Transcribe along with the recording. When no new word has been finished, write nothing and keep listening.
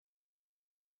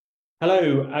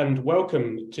Hello and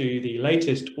welcome to the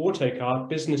latest Autocar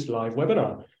Business Live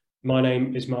webinar. My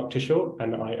name is Mark Tishaw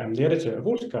and I am the editor of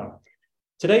Autocar.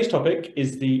 Today's topic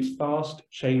is the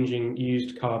fast-changing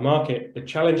used car market, the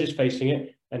challenges facing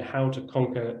it and how to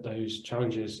conquer those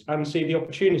challenges and see the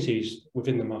opportunities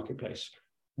within the marketplace.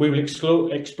 We will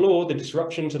explore the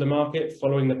disruption to the market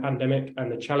following the pandemic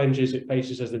and the challenges it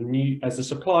faces as the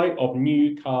supply of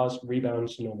new cars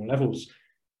rebounds to normal levels.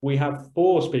 We have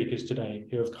 4 speakers today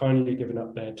who have kindly given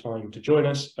up their time to join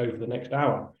us over the next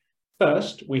hour.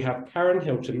 First, we have Karen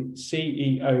Hilton,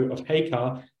 CEO of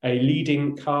Heycar, a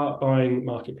leading car buying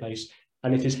marketplace,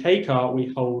 and it is Heycar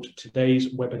we hold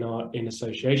today's webinar in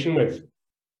association with.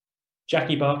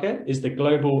 Jackie Barker is the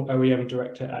Global OEM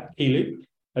Director at Keyloop,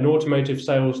 an automotive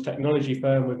sales technology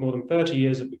firm with more than 30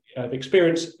 years of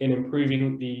experience in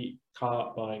improving the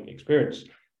car buying experience.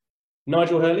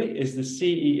 Nigel Hurley is the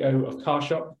CEO of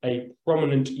CarShop, a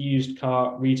prominent used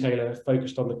car retailer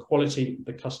focused on the quality of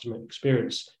the customer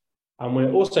experience. And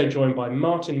we're also joined by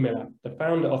Martin Miller, the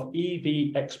founder of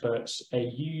EV Experts, a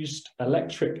used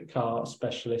electric car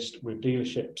specialist with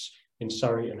dealerships in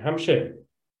Surrey and Hampshire.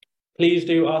 Please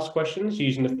do ask questions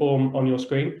using the form on your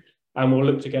screen, and we'll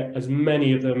look to get as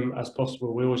many of them as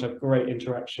possible. We always have great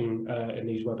interaction in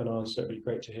these webinars, so it'd be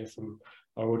great to hear from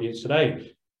our audience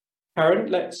today.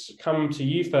 Karen, let's come to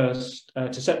you first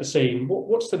to set the scene.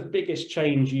 What's the biggest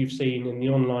change you've seen in the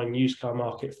online used car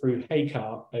market through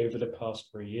Heycar over the past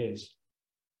 3 years?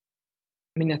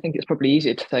 I mean, I think it's probably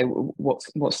easier to say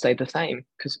what's stayed the same,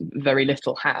 because very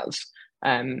little has.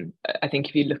 I think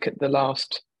if you look at the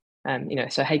last,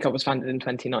 so Heycar was founded in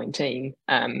 2019,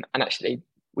 and actually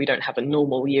we don't have a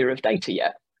normal year of data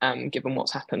yet, given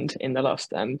what's happened in the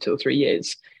last 2 or 3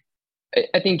 years.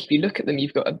 I think if you look at them,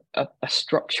 you've got a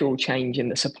structural change in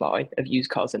the supply of used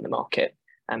cars in the market,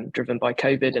 driven by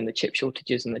COVID and the chip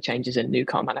shortages and the changes in new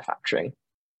car manufacturing.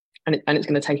 And it's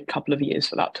going to take a couple of years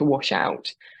for that to wash out.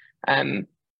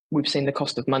 We've seen the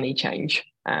cost of money change.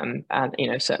 And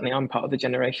certainly I'm part of the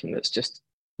generation that's just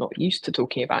not used to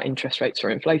talking about interest rates or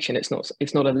inflation. It's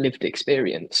not a lived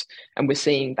experience. And we're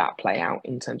seeing that play out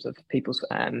in terms of people's,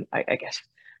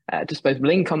 disposable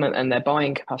income and their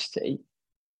buying capacity.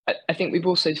 I think we've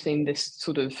also seen this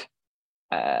sort of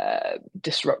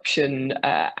disruption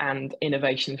and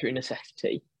innovation through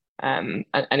necessity. And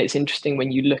it's interesting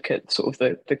when you look at sort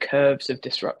of the curves of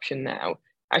disruption now.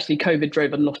 Actually, COVID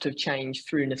drove a lot of change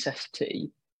through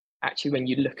necessity. Actually, when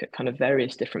you look at kind of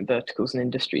various different verticals and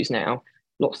industries now,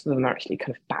 lots of them are actually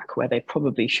kind of back where they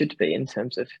probably should be in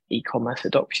terms of e-commerce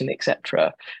adoption,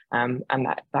 etc. And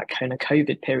that kind of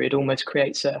COVID period almost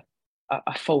creates a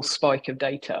false spike of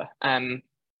data.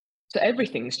 So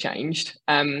everything's changed.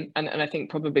 And I think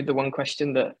probably the one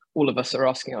question that all of us are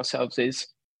asking ourselves is,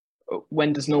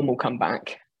 when does normal come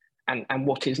back? And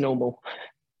what is normal?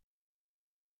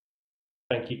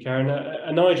 Thank you, Karen.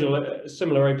 Nigel, a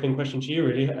similar opening question to you,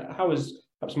 really. How has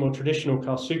perhaps a more traditional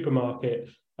car supermarket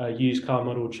used car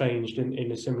model changed in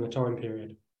a similar time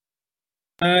period?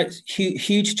 It's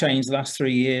huge change the last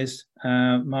 3 years,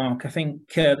 Mark. I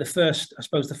think the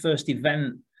first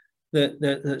event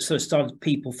that sort of started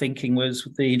people thinking was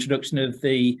the introduction of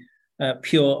the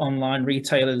pure online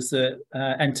retailers that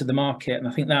entered the market. And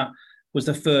I think that was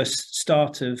the first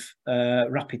start of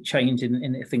rapid change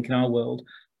in our world.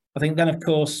 I think then, of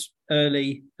course,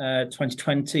 early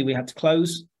 2020, we had to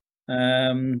close.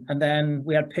 And then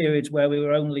we had periods where we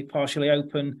were only partially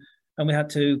open and we had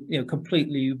to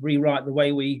completely rewrite the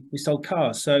way we sold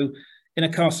cars. So in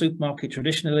a car supermarket,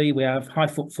 traditionally, we have high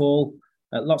footfall,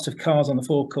 lots of cars on the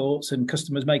forecourts and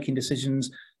customers making decisions,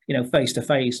 face to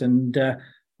face. And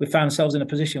we found ourselves in a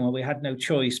position where we had no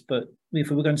choice. But if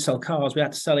we were going to sell cars, we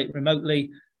had to sell it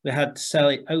remotely. We had to sell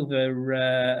it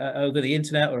over the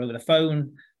internet or over the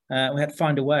phone. We had to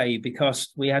find a way because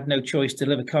we had no choice to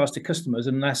deliver cars to customers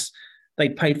unless they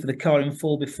paid for the car in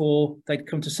full before they'd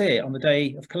come to see it on the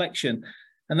day of collection.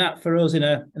 And that for us in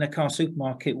a car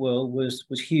supermarket world was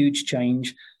huge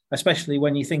change, especially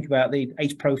when you think about the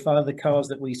age profile of the cars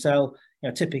that we sell.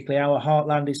 Typically our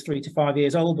heartland is 3 to 5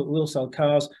 years old, but we'll sell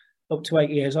cars up to 8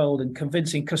 years old, and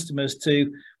convincing customers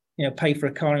to pay for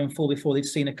a car in full before they'd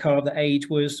seen a car of that age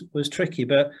was tricky.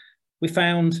 But we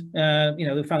found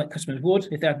that customers would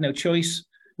if they had no choice.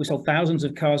 We sold thousands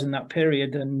of cars in that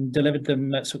period and delivered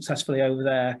them successfully over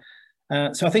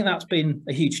there. So I think that's been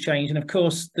a huge change. And of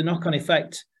course, the knock-on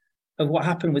effect of what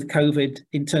happened with COVID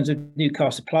in terms of new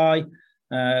car supply,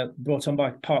 brought on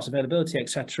by parts availability,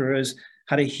 etc., has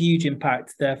had a huge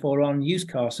impact, therefore, on used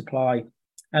car supply.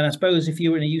 And I suppose if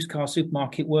you were in a used car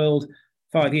supermarket world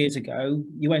 5 years ago,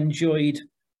 you enjoyed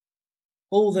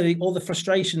all the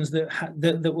frustrations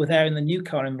that were there in the new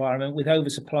car environment with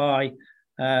oversupply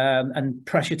and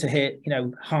pressure to hit,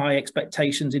 high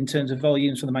expectations in terms of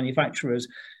volumes from the manufacturers,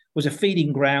 was a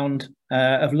feeding ground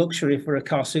of luxury for a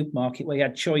car supermarket where you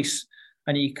had choice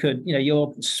and you could,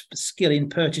 your skill in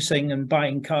purchasing and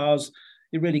buying cars,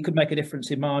 it really could make a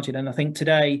difference in margin. And I think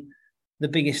today, the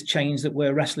biggest change that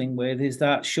we're wrestling with is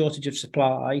that shortage of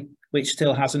supply, which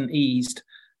still hasn't eased.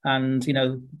 And,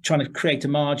 trying to create a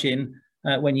margin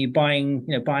when you're buying,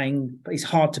 it's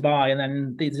hard to buy. And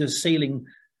then there's a ceiling,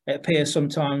 it appears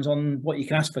sometimes, on what you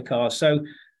can ask for cars. So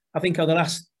I think over the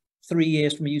last 3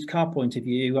 years from a used car point of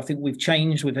view, I think we've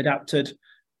changed, we've adapted,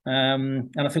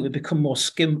 and I think we've become more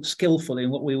skillful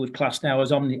in what we would class now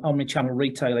as omni-channel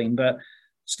retailing, but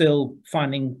still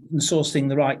finding and sourcing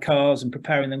the right cars and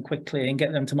preparing them quickly and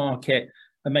getting them to market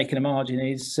and making a margin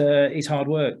is hard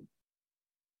work.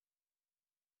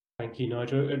 Thank you,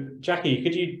 Nigel. Jackie,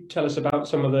 could you tell us about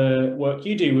some of the work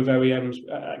you do with OEMs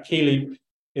at Keyloop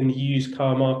in the used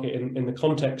car market in the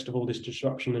context of all this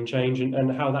disruption and change,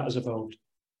 and how that has evolved?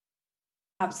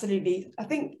 Absolutely. I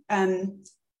think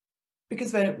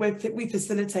because we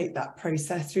facilitate that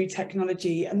process through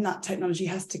technology, and that technology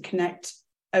has to connect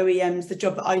OEMs. The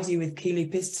job that I do with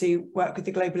Keyloop is to work with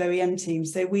the global OEM team.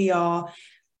 So we are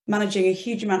managing a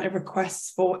huge amount of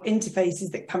requests for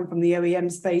interfaces that come from the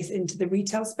OEM space into the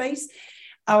retail space.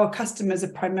 Our customers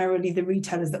are primarily the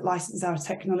retailers that license our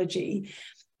technology.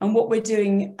 And what we're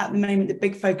doing at the moment, the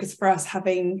big focus for us,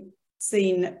 having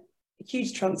seen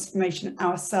huge transformation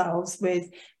ourselves with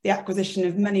the acquisition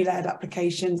of many layered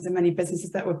applications and many businesses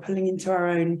that we're pulling into our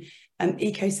own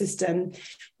ecosystem.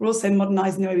 We're also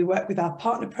modernising the way we work with our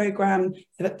partner program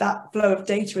so that flow of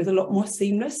data is a lot more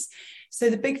seamless. So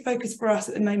the big focus for us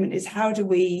at the moment is how do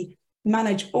we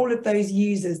manage all of those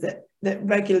users that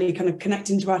regularly kind of connect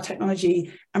into our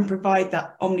technology and provide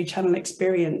that omni-channel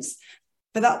experience.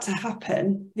 For that to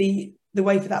happen, the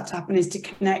way for that to happen is to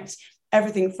connect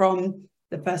everything from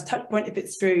the first touch point. If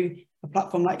it's through a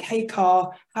platform like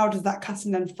HeyCar, how does that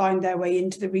customer then find their way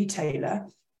into the retailer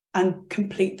and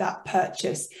complete that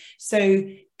purchase? So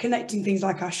connecting things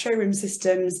like our showroom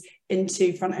systems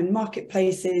into front-end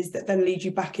marketplaces that then lead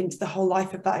you back into the whole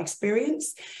life of that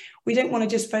experience. We don't want to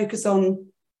just focus on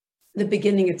the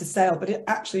beginning of the sale, but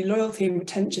actually loyalty and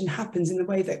retention happens in the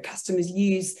way that customers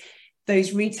use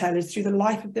those retailers through the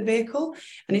life of the vehicle.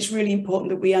 And it's really important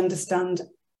that we understand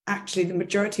actually the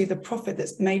majority of the profit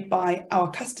that's made by our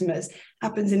customers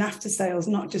happens in after sales,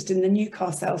 not just in the new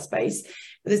car sales space.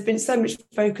 But there's been so much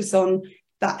focus on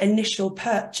that initial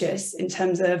purchase in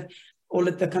terms of all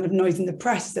of the kind of noise in the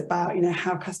press about,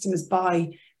 how customers buy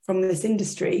from this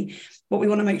industry. What we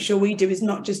want to make sure we do is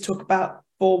not just talk about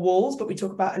four walls, but we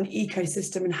talk about an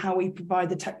ecosystem and how we provide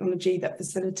the technology that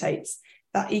facilitates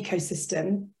that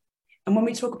ecosystem. And when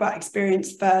we talk about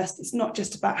experience first, it's not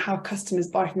just about how customers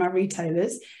buy from our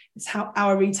retailers, it's how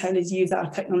our retailers use our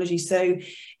technology. So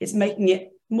it's making it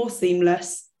more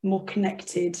seamless, more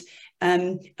connected,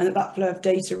 and that flow of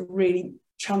data really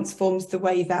transforms the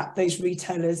way that those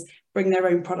retailers bring their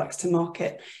own products to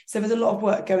market. So there's a lot of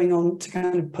work going on to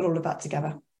kind of put all of that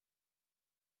together.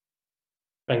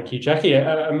 Thank you, Jackie.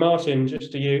 And Martin,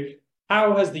 just to you,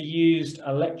 how has the used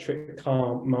electric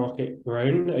car market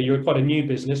grown? You're quite a new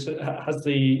business. Has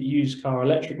the used car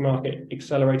electric market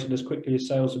accelerated as quickly as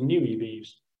sales of new EVs?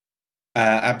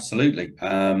 Absolutely.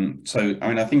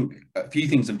 I think a few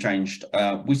things have changed.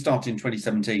 We started in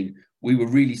 2017. We were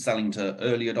really selling to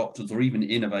early adopters or even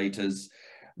innovators.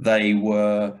 They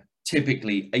were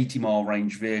typically 80-mile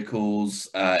range vehicles.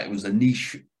 It was a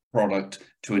niche product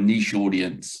to a niche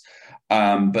audience.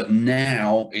 But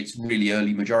now it's really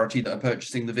early majority that are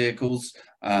purchasing the vehicles.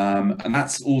 And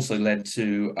that's also led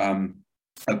to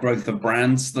a growth of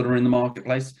brands that are in the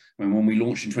marketplace. I mean, when we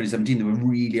launched in 2017, there were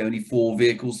really only 4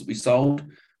 vehicles that we sold.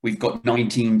 We've got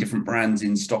 19 different brands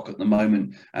in stock at the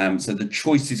moment. So the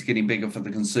choice is getting bigger for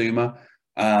the consumer.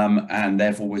 And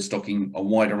therefore we're stocking a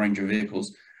wider range of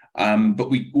vehicles. But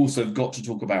we also have got to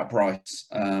talk about price.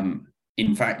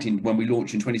 In fact, when we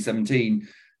launched in 2017,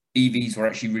 EVs were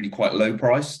actually really quite low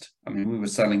priced. I mean, we were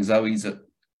selling Zoes at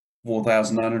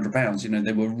 £4,900.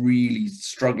 They were really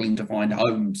struggling to find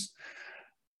homes.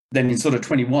 Then in sort of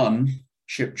 21,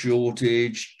 chip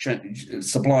shortage,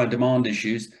 supply and demand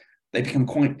issues, they become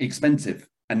quite expensive.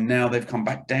 And now they've come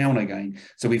back down again.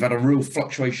 So we've had a real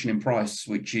fluctuation in price,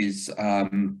 which is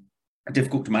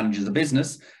difficult to manage as a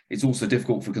business. It's also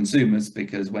difficult for consumers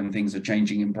because when things are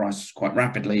changing in price quite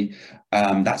rapidly,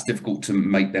 that's difficult to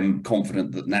make them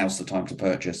confident that now's the time to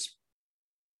purchase.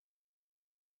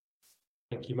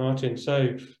 Thank you, Martin.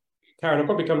 So, Karen, I'll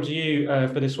probably come to you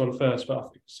for this one first, but I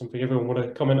think it's something everyone want to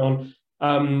comment on.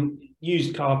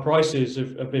 Used car prices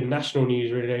have been national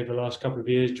news really over the last couple of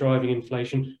years, driving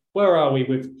inflation. Where are we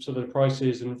with sort of the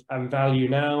prices and value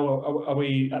now? Are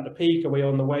we at the peak? Are we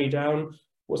on the way down?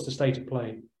 What's the state of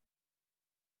play?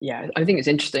 Yeah, I think it's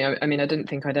interesting. I mean, I didn't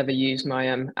think I'd ever use my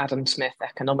Adam Smith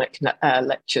economic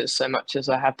lectures so much as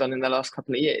I have done in the last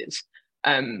couple of years.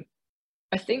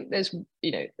 I think there's,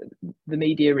 the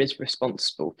media is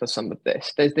responsible for some of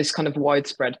this. There's this kind of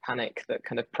widespread panic that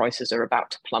kind of prices are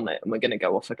about to plummet and we're going to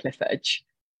go off a cliff edge.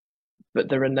 But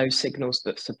there are no signals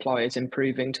that supply is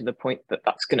improving to the point that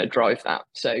that's going to drive that.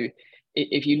 So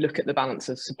if you look at the balance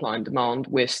of supply and demand,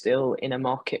 we're still in a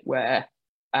market where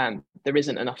there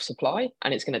isn't enough supply,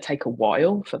 and it's going to take a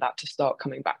while for that to start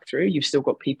coming back through. You've still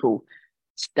got people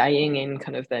staying in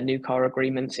kind of their new car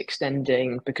agreements,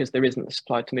 extending because there isn't the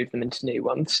supply to move them into new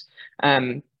ones.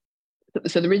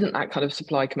 So there isn't that kind of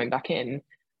supply coming back in.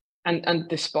 And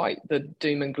despite the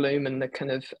doom and gloom and the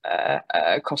kind of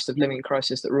cost of living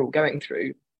crisis that we're all going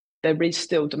through, there is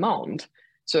still demand.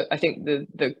 So I think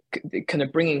the kind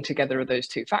of bringing together of those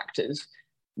two factors,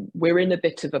 we're in a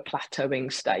bit of a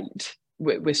plateauing state.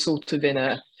 We're sort of in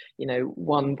a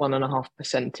 1.5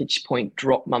 percentage point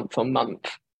drop month on month.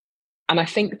 And I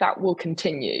think that will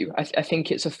continue. I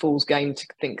think it's a fool's game to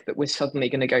think that we're suddenly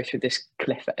going to go through this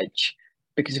cliff edge,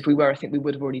 because if we were, I think we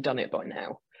would have already done it by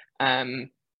now.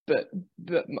 But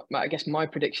I guess my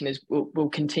prediction is we'll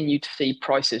continue to see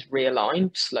prices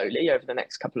realign slowly over the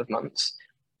next couple of months.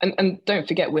 And don't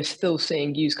forget, we're still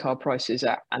seeing used car prices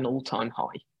at an all-time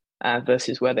high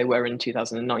versus where they were in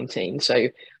 2019. So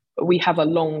we have a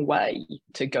long way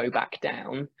to go back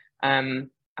down.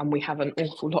 And we have an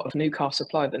awful lot of new car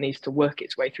supply that needs to work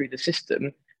its way through the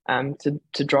system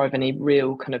to drive any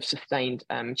real kind of sustained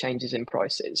changes in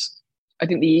prices. I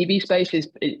think the EV space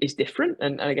is different,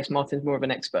 and I guess Martin's more of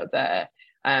an expert there.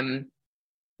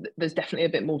 There's definitely a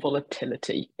bit more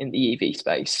volatility in the EV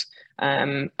space,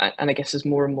 and I guess as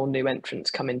more and more new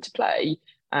entrants come into play,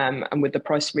 and with the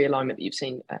price realignment that you've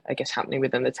seen, I guess, happening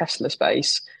within the Tesla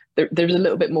space, there's a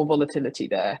little bit more volatility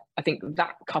there. I think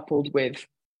that, coupled with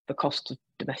the cost of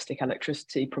domestic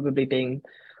electricity probably being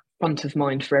front of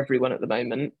mind for everyone at the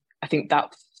moment, I think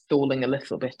that's stalling a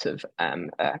little bit of,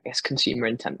 I guess, consumer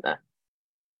intent there.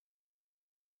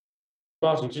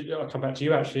 Martin, I'll come back to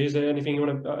you actually. Is there anything you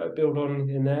want to build on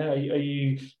in there? Are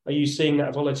you seeing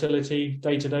that volatility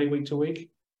day to day, week to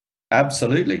week?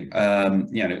 Absolutely.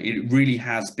 It really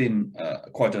has been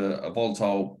quite a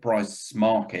volatile price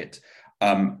market.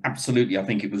 Absolutely. I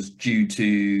think it was due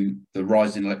to the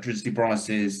rise in electricity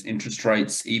prices, interest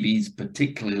rates. EVs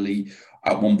particularly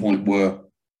at one point were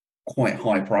quite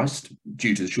high priced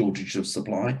due to the shortage of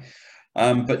supply.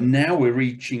 But now we're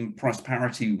reaching price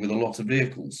parity with a lot of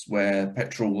vehicles where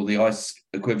petrol or the ICE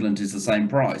equivalent is the same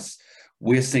price.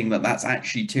 We're seeing that that's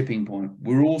actually tipping point.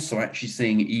 We're also actually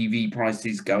seeing EV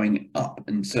prices going up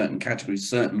in certain categories.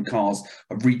 Certain cars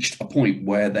have reached a point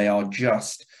where they are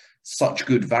just such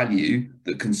good value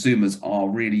that consumers are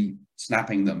really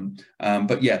snapping them.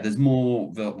 But yeah, there's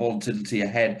more volatility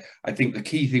ahead. I think the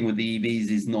key thing with the EVs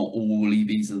is not all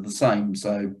EVs are the same.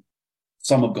 So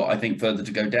some have got, I think, further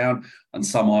to go down, and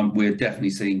some we're definitely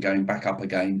seeing going back up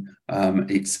again.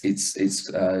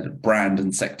 It's brand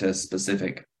and sector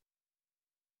specific.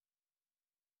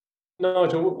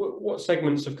 Nigel, what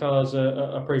segments of cars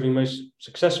are proving most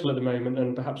successful at the moment,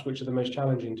 and perhaps which are the most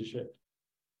challenging to ship?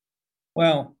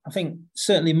 Well, I think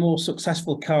certainly more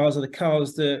successful cars are the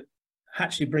cars that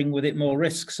actually bring with it more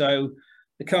risk. So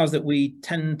the cars that we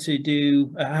tend to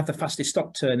do have the fastest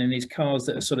stock turn in these cars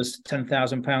that are sort of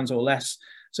 £10,000 or less.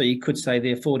 So you could say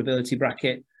the affordability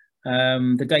bracket.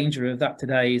 The danger of that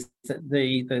today is that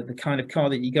the kind of car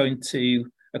that you're going to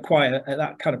acquire at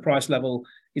that kind of price level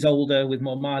is older with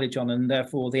more mileage on, and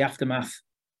therefore the aftermath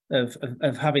of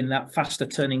having that faster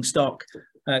turning stock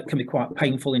can be quite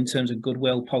painful in terms of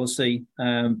goodwill policy,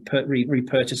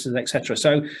 repurchases, etc.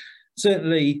 So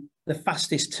certainly the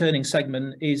fastest turning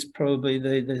segment is probably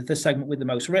the segment with the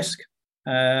most risk,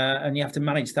 and you have to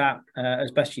manage that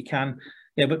as best you can.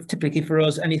 Yeah, but typically for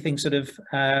us, anything sort of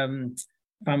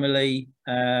family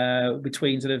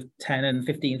between sort of 10 and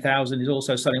 15,000 is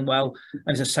also selling well,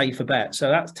 and it's a safer bet. So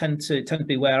that tend to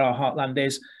be where our heartland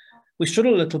is. We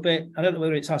struggle a little bit. I don't know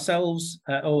whether it's ourselves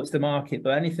or it's the market,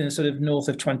 but anything sort of north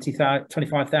of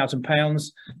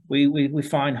 £25,000, we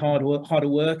find harder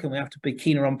work, and we have to be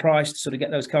keener on price to sort of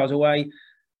get those cars away.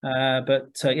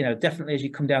 But definitely as you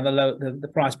come down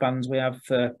the price bands, we have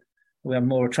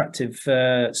more attractive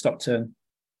stock turn.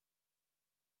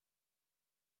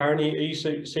 Aaron, are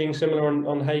you seeing similar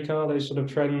on Heycar, those sort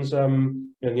of trends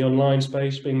in the online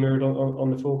space being mirrored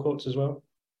on the forecourts as well?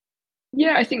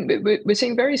 Yeah, I think we're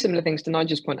seeing very similar things to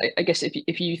Nigel's point. I guess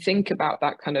if you think about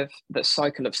that kind of the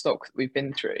cycle of stock that we've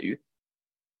been through,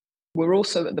 we're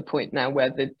also at the point now where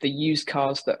the used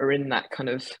cars that are in that kind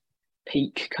of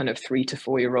peak kind of 3 to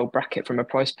 4 year old bracket from a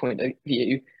price point of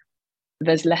view,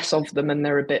 there's less of them and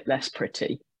they're a bit less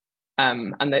pretty.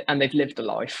 And they've lived a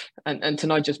life. And to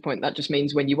Nigel's point, that just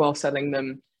means when you are selling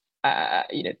them,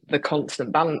 the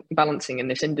constant balancing in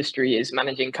this industry is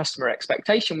managing customer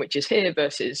expectation, which is here,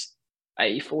 versus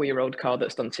a 4 year old car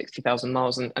that's done 60,000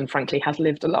 miles and frankly has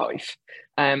lived a life.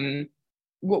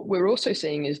 What we're also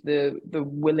seeing is the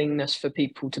willingness for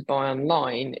people to buy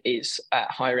online is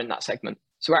higher in that segment.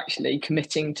 So actually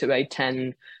committing to a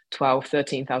 10, 12,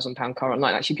 13,000 pound car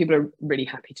online, actually people are really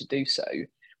happy to do so.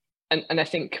 And I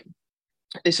think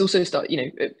this also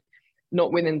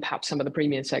not within perhaps some of the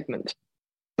premium segment,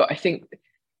 but I think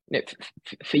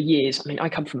for years, I mean, I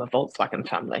come from a Volkswagen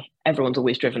family. Everyone's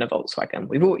always driven a Volkswagen.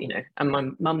 We've all, and my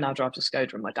mum now drives a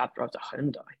Skoda and my dad drives a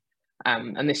Hyundai.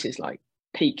 And this is like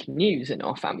peak news in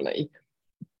our family.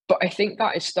 But I think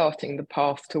that is starting the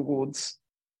path towards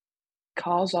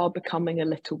cars are becoming a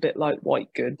little bit like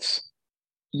white goods.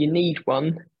 You need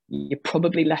one. You're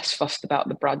probably less fussed about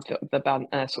the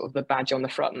badge on the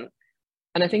front.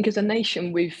 And I think as a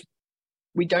nation,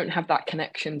 we don't have that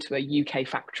connection to a UK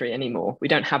factory anymore. We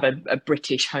don't have a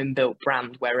British home-built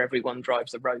brand where everyone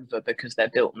drives a Rover because they're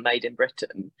built and made in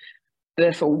Britain.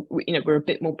 Therefore, we're a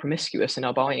bit more promiscuous in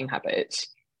our buying habits,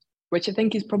 which I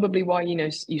think is probably why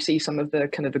you see some of the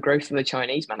kind of the growth of the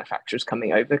Chinese manufacturers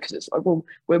coming over, because it's like, well,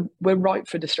 we're ripe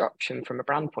for disruption from a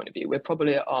brand point of view. We're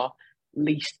probably at our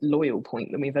least loyal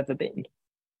point than we've ever been.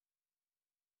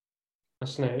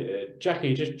 Fascinating.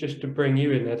 Jackie, just to bring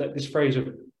you in there, that this phrase of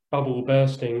bubble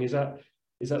bursting, is that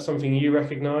something you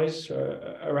recognise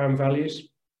around values?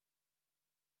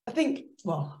 I think,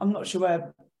 well, I'm not sure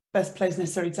we're best placed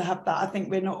necessarily to have that. I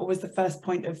think we're not always the first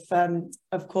point of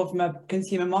call from a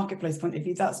consumer marketplace point of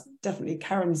view. That's definitely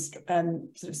Karen's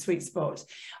sort of sweet spot.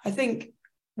 I think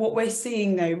what we're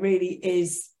seeing though really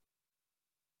is,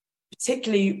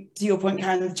 particularly to your point,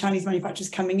 Karen, the Chinese manufacturers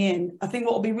coming in, I think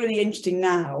what will be really interesting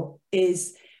now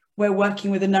is we're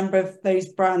working with a number of those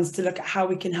brands to look at how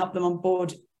we can help them on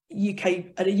board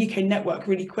at a UK network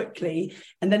really quickly.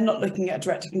 And they're not looking at a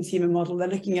direct-to-consumer model. They're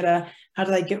looking at how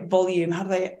do they get volume? How do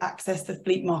they access the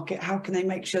fleet market? How can they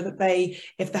make sure that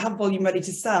if they have volume ready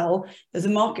to sell, there's a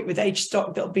market with aged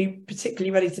stock that'll be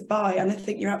particularly ready to buy. And I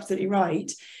think you're absolutely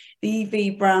right. The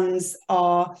EV brands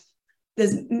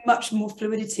there's much more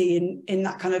fluidity in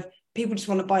that kind of, people just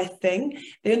want to buy a thing.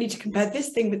 They only need to compare this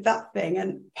thing with that thing.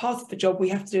 And part of the job we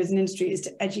have to do as an industry is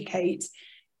to educate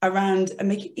around and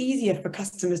make it easier for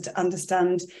customers to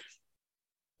understand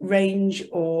range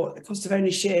or the cost of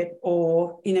ownership,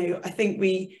 or I think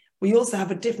we also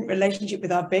have a different relationship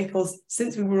with our vehicles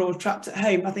since we were all trapped at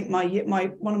home. I think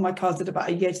one of my cars did about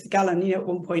a year to the gallon. At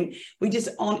one point we just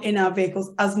aren't in our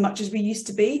vehicles as much as we used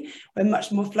to be. We're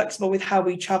much more flexible with how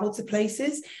we travel to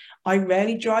places. I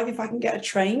rarely drive if I can get a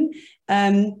train,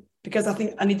 because I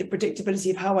think I need the predictability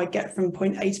of how I get from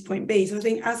point A to point B. So I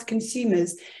think as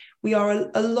consumers, we are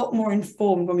a lot more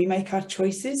informed when we make our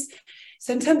choices.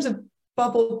 So in terms of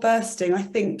bubble bursting, I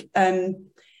think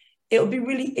it'll be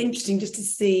really interesting just to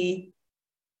see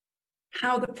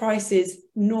how the prices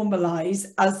normalise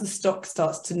as the stock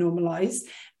starts to normalise.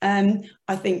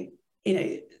 I think,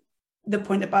 the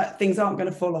point about things aren't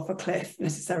going to fall off a cliff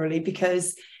necessarily,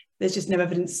 because there's just no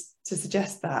evidence to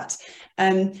suggest that.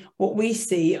 What we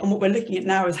see and what we're looking at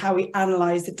now is how we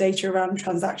analyse the data around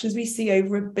transactions. We see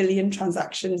over 1 billion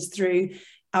transactions through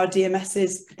our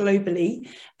DMSs globally,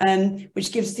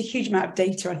 which gives us a huge amount of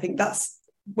data. I think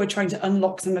we're trying to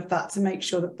unlock some of that to make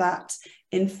sure that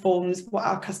informs what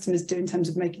our customers do in terms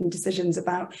of making decisions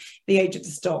about the age of the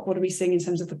stock. What are we seeing in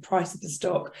terms of the price of the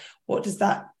stock? What does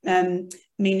that mean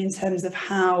in terms of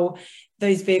how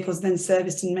those vehicles are then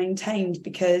serviced and maintained?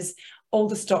 Because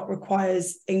older stock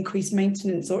requires increased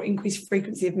maintenance or increased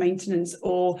frequency of maintenance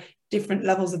or different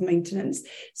levels of maintenance.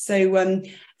 So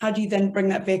how do you then bring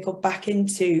that vehicle back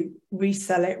into,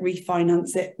 resell it,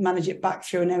 refinance it, manage it back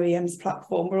through an OEM's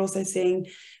platform? We're also seeing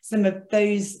some of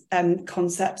those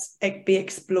concepts be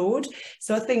explored.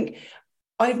 So I think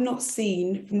I've not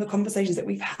seen from the conversations that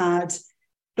we've had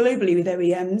globally with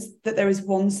OEMs that there is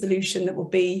one solution that will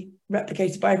be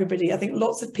replicated by everybody. I think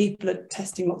lots of people are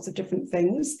testing lots of different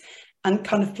things and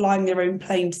kind of flying their own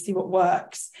plane to see what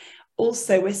works.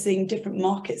 Also, we're seeing different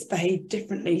markets behave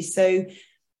differently. So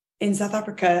in South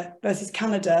Africa versus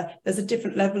Canada, there's a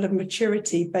different level of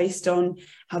maturity based on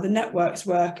how the networks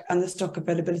work and the stock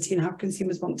availability and how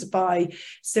consumers want to buy.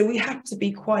 So we have to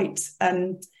be quite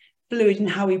fluid in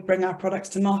how we bring our products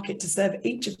to market to serve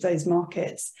each of those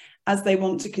markets as they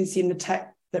want to consume the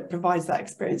tech that provides that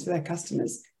experience for their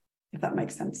customers, if that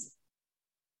makes sense.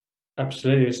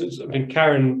 Absolutely. I mean,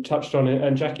 Karen touched on it,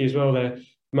 and Jackie as well there,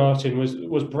 Martin,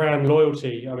 was brand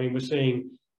loyalty. I mean, we're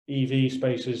seeing EV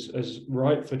spaces as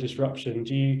ripe for disruption.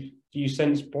 Do you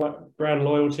sense brand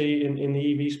loyalty in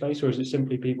the EV space, or is it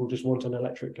simply people just want an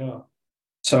electric car?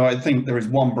 So I think there is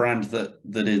one brand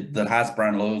that has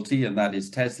brand loyalty, and that is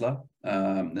Tesla.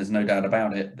 There's no doubt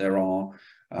about it. There are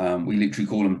we literally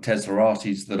call them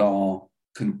Teslaratis that are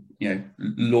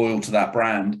loyal to that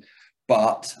brand,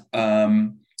 but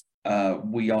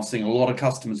we are seeing a lot of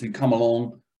customers who come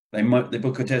along. They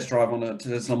book a test drive on a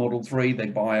Tesla Model 3. They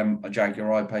buy a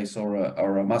Jaguar I-Pace or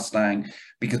a Mustang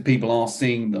because people are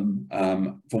seeing them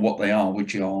for what they are,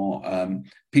 which are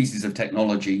pieces of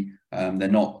technology. They're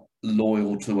not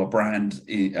loyal to a brand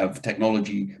of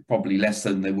technology, probably less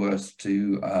than they were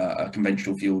to a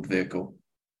conventional fueled vehicle.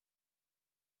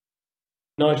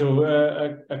 Nigel,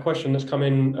 a question that's come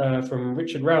in from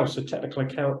Richard Rouse, a technical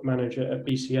account manager at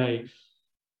BCA.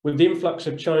 With the influx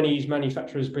of Chinese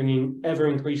manufacturers bringing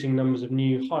ever-increasing numbers of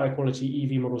new, higher quality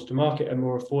EV models to market at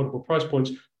more affordable price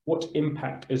points, what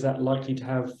impact is that likely to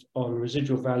have on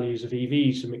residual values of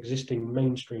EVs from existing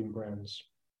mainstream brands?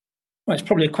 Well, it's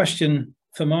probably a question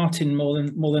for Martin more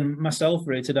than myself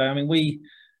really today. I mean,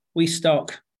 we've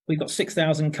got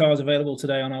 6,000 cars available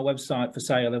today on our website for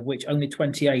sale, of which only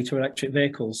 28 are electric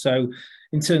vehicles. So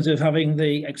in terms of having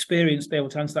the experience to be able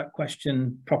to answer that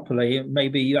question properly,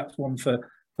 maybe that's one for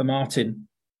Martin.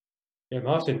 Yeah,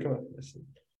 Martin, come on.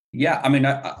 Yeah, I mean,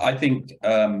 I think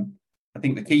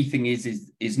the key thing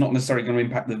is not necessarily going to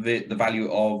impact the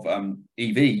value of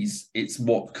EVs. It's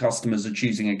what customers are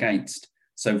choosing against.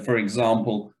 So, for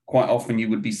example, quite often you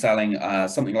would be selling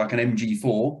something like an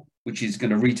MG4, which is going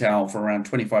to retail for around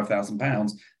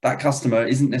 £25,000. That customer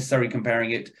isn't necessarily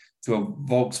comparing it to a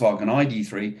Volkswagen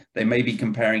ID3. They may be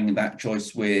comparing that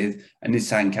choice with a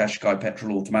Nissan Qashqai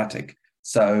petrol automatic.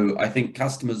 So I think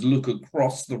customers look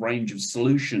across the range of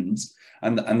solutions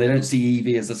and they don't see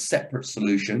EV as a separate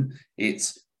solution.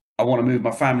 It's, I want to move my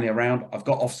family around. I've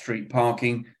got off-street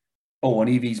parking. Oh, an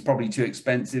EV is probably too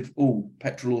expensive. Oh,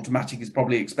 petrol automatic is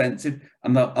probably expensive.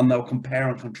 And they'll compare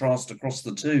and contrast across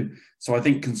the two. So I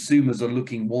think consumers are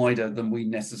looking wider than we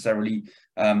necessarily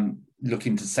look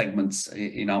into segments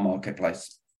in our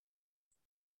marketplace.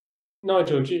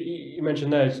 Nigel, you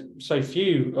mentioned there's so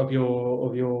few of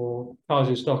your cars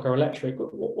in stock are electric.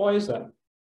 Why is that?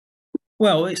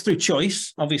 Well, it's through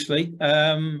choice, obviously.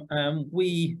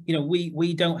 We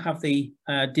don't have the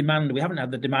demand. We haven't had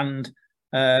the demand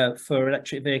for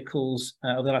electric vehicles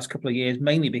over the last couple of years,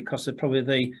 mainly because of probably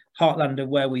the heartland of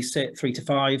where we sit, 3 to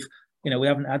 5. We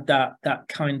haven't had that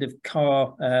kind of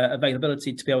car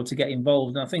availability to be able to get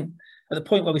involved. And I think at the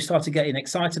point where we started getting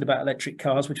excited about electric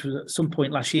cars, which was at some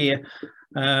point last year,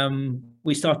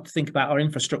 we started to think about our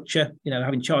infrastructure,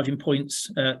 having charging points,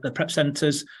 the prep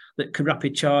centres that could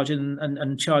rapid charge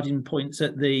and charging points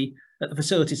at the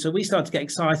facility. So we started to get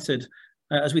excited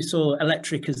as we saw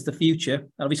electric as the future.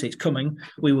 Obviously, it's coming.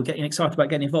 We were getting excited about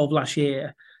getting involved last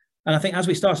year. And I think as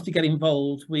we started to get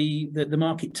involved, the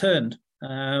market turned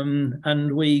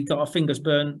and we got our fingers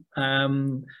burnt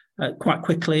quite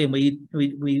quickly, and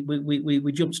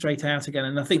we jumped straight out again.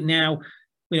 And I think now,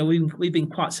 we've been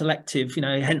quite selective,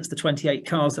 hence the 28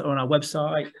 cars that are on our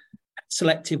website,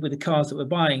 selective with the cars that we're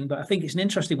buying. But I think it's an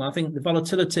interesting one. I think the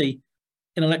volatility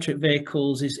in electric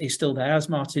vehicles is still there, as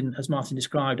Martin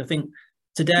described. I think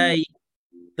today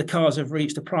the cars have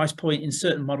reached a price point in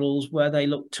certain models where they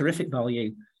look terrific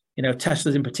value.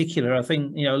 Teslas in particular, I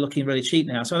think, looking really cheap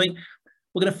now. So I think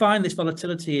we're going to find this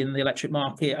volatility in the electric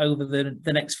market over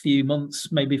the next few months,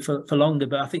 maybe for longer.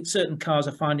 But I think certain cars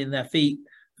are finding their feet,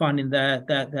 finding their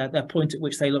point at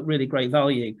which they look really great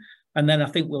value. And then I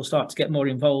think we'll start to get more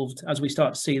involved as we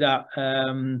start to see that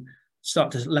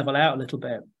start to level out a little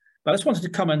bit. But I just wanted to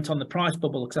comment on the price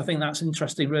bubble, because I think that's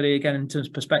interesting, really, again, in terms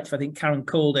of perspective. I think Karen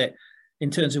called it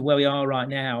in terms of where we are right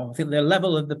now. I think the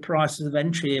level of the prices of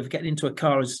entry of getting into a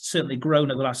car has certainly grown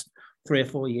over the last 3 or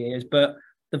 4 years. But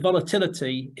the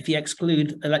volatility, if you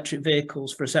exclude electric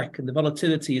vehicles for a second, the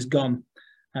volatility is gone.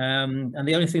 And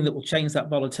the only thing that will change that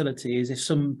volatility is if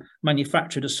some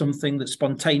manufacturer does something that's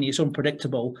spontaneous,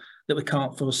 unpredictable, that we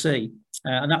can't foresee.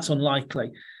 And that's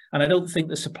unlikely. And I don't think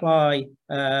the supply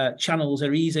channels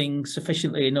are easing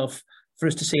sufficiently enough for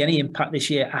us to see any impact this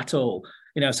year at all.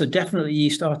 So definitely you're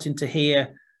starting to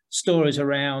hear stories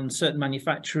around certain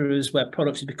manufacturers where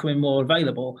products are becoming more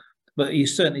available, but you're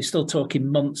certainly still talking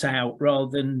months out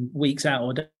rather than weeks out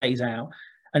or days out.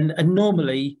 And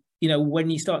normally you know, when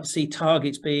you start to see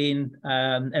targets being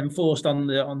enforced on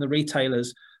the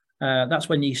retailers, that's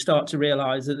when you start to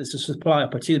realise that there's a supply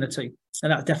opportunity,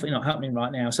 and that's definitely not happening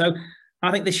right now. So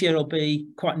I think this year will be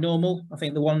quite normal. I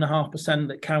think the 1.5%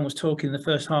 that Karen was talking in the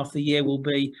first half of the year will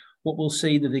be what we'll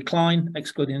see the decline,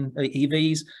 excluding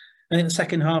EVs. I think the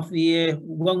second half of the year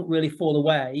won't really fall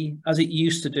away as it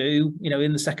used to do, you know,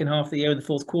 in the second half of the year, in the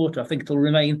fourth quarter. I think it'll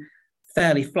remain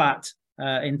fairly flat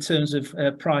in terms of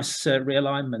price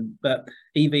realignment. But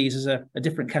EVs is a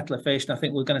different kettle of fish, and I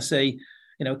think we're going to see,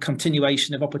 you know,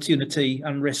 continuation of opportunity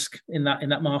and risk in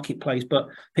that marketplace. But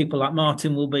people like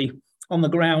Martin will be on the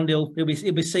ground. He'll be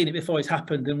seeing it before it's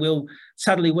happened, and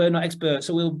we're not experts,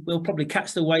 so we'll probably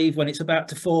catch the wave when it's about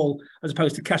to fall, as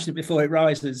opposed to catching it before it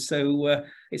rises. So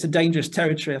it's a dangerous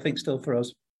territory, I think, still for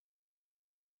us.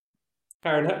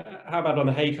 Karen, how about on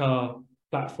the Heycar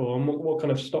platform? What kind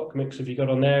of stock mix have you got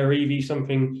on there? Are EV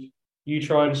something you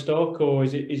try and stock, or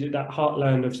is it that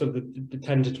heartland of sort of the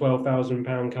 10 to 12,000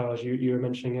 pound cars you were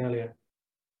mentioning earlier?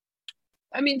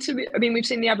 I mean, we've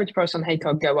seen the average price on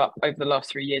Heycar go up over the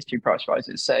last 3 years through price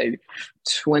rises. So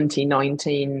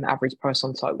 2019 average price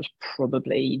on site was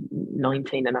probably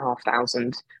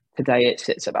 19,500. Today it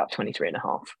sits about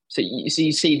 23,500. So you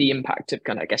see the impact of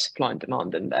kind of, I guess, supply and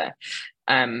demand in there.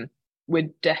 We're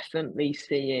definitely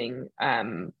seeing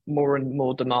more and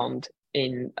more demand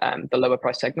in the lower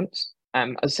price segments.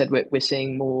 As I said, we're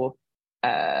seeing more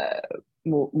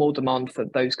demand for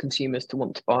those consumers to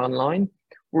want to buy online.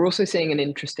 We're also seeing an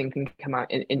interesting thing come out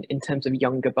in terms of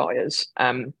younger buyers,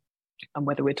 and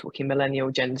whether we're talking millennial,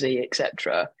 Gen Z,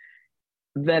 etc.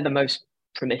 They're the most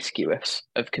promiscuous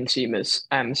of consumers.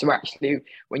 So actually,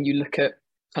 when you look at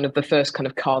kind of the first kind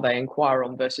of car they inquire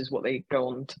on versus what they go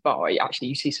on to buy, actually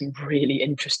you see some really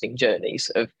interesting journeys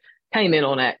of came in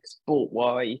on X, bought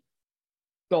Y,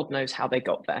 God knows how they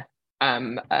got there.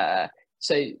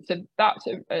 So that's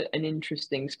an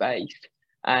interesting space.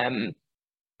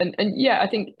 And yeah, I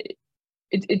think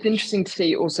it's interesting to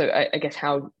see also, I guess,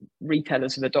 how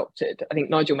retailers have adopted. I think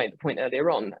Nigel made the point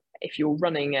earlier on. If you're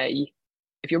running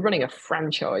a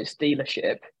franchise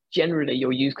dealership, generally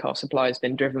your used car supply has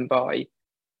been driven by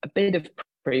a bit of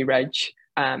pre-reg,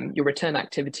 your return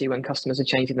activity when customers are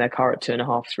changing their car at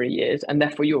 2.5, 3 years, and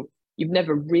therefore you've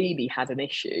never really had an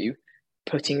issue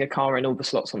putting a car in all the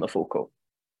slots on the forecourt.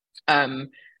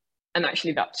 And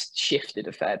actually that's shifted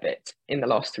a fair bit in the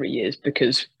last 3 years,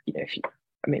 because, you know,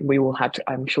 we all had,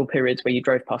 I'm sure, periods where you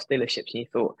drove past dealerships and you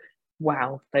thought,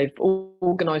 wow, they've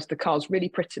organised the cars really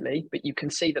prettily, but you can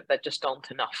see that there just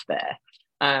aren't enough there.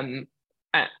 And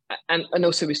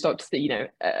also we start to see,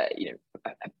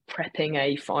 prepping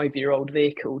a 5-year-old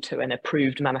vehicle to an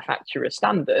approved manufacturer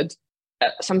standard,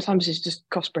 sometimes it's just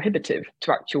cost prohibitive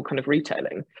to actual kind of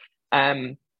retailing.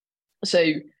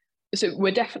 So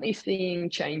we're definitely seeing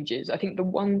changes. I think the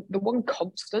one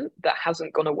constant that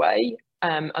hasn't gone away,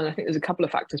 and I think there's a couple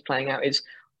of factors playing out, is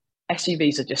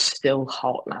SUVs are just still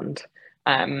heartland.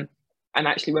 And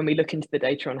actually, when we look into the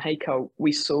data on Heycar,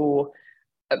 we saw,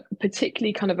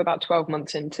 particularly kind of about 12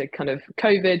 months into kind of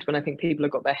COVID, when I think people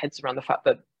have got their heads around the fact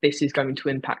that this is going to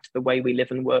impact the way we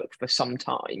live and work for some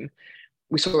time,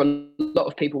 we saw a lot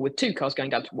of people with 2 cars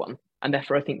going down to 1. And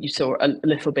therefore, I think you saw a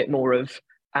little bit more of,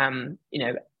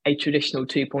 a traditional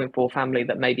 2.4 family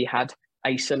that maybe had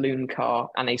a saloon car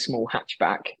and a small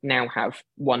hatchback now have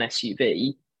one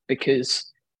SUV,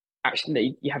 because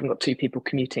actually you haven't got 2 people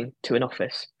commuting to an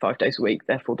office 5 days a week.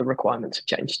 Therefore, the requirements have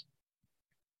changed.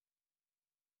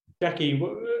 Jackie,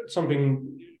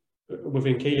 something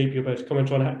within Keyleap you're about to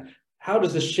comment on. How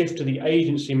does the shift to the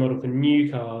agency model for new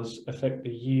cars affect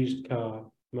the used car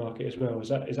market as well? Is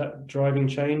that driving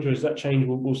change, or is that change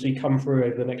we'll see come through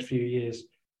over the next few years?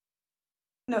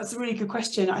 No, it's a really good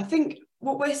question. I think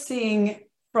what we're seeing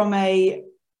from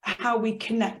how we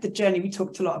connect the journey, we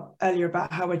talked a lot earlier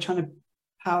about how we're trying to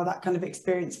power that kind of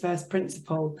experience first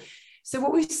principle. So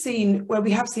what we've seen, where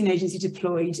we have seen agency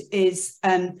deployed, is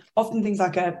often things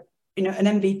like an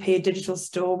MVP, a digital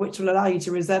store, which will allow you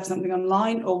to reserve something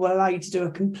online, or will allow you to do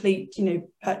a complete,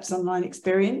 purchase online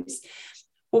experience.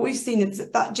 What we've seen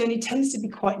is that journey tends to be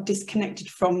quite disconnected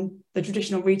from the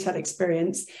traditional retail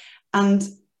experience, and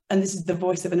this is the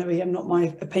voice of an OEM, not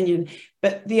my opinion,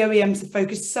 but the OEMs have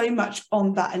focused so much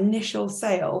on that initial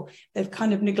sale, they've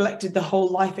kind of neglected the whole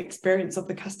life experience of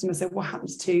the customer. So what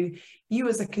happens to you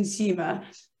as a consumer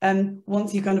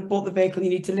once you kind of bought the vehicle, you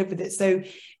need to live with it. So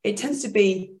it tends to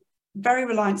be very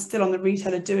reliant still on the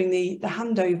retailer doing the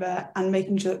handover and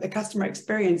making sure that the customer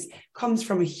experience comes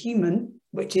from a human,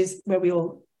 which is where we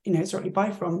all, historically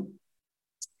buy from.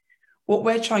 What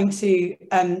we're trying to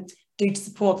do to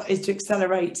support that is to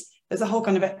accelerate there's a whole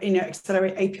kind of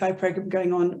accelerate API program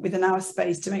going on within our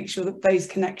space to make sure that those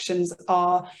connections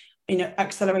are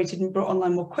accelerated and brought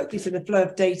online more quickly, so the flow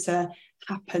of data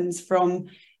happens from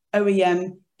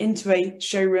OEM into a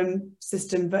showroom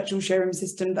system, virtual showroom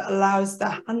system, that allows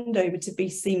that handover to be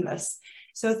seamless.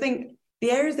 So I think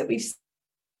the areas that we've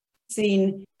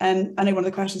seen, and I know one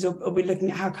of the questions will be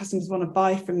looking at how customers want to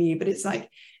buy from you, but it's like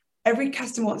every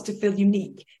customer wants to feel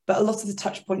unique, but a lot of the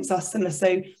touch points are similar.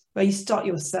 So where you start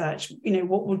your search,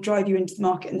 what will drive you into the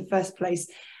market in the first place,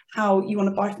 how you want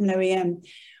to buy from an OEM,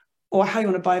 or how you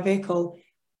want to buy a vehicle.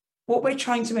 What we're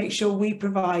trying to make sure we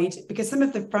provide, because some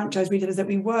of the franchise retailers that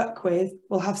we work with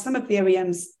will have some of the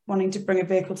OEMs wanting to bring a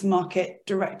vehicle to market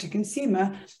direct to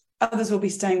consumer, others will be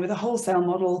staying with a wholesale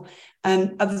model,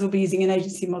 and others will be using an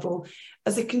agency model.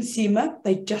 As a consumer,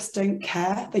 they just don't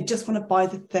care. They just want to buy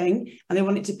the thing and they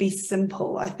want it to be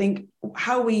simple. I think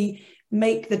how we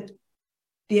make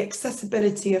the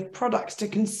accessibility of products to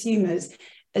consumers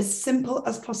as simple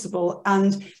as possible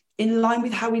and in line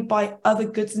with how we buy other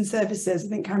goods and services. I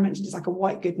think Karen mentioned it's like a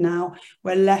white good now.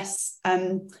 We're less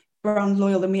brand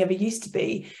loyal than we ever used to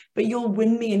be, but you'll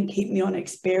win me and keep me on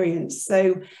experience.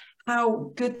 So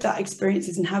how good that experience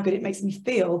is and how good it makes me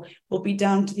feel will be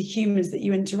down to the humans that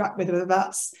you interact with, whether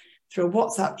that's through a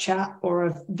WhatsApp chat or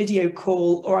a video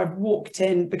call, or I've walked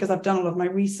in because I've done all of my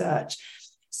research.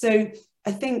 So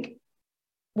I think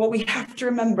what we have to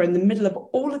remember in the middle of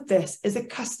all of this is a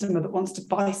customer that wants to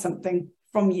buy something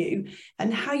from you,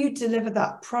 and how you deliver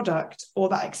that product or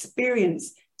that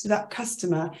experience to that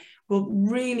customer will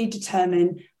really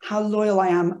determine how loyal I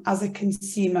am as a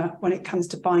consumer when it comes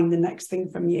to buying the next thing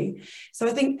from you. So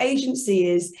I think agency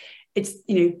it's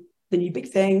the new big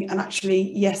thing. And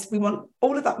actually, yes, we want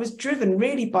all of that was driven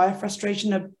really by a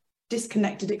frustration of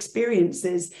disconnected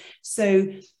experiences. So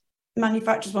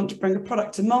manufacturers want to bring a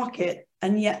product to market,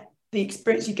 and yet the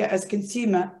experience you get as a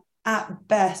consumer at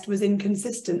best was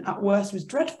inconsistent, at worst was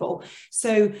dreadful.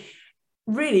 So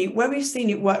really, where we've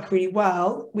seen it work really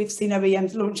well, we've seen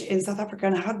OEMs launch it in South Africa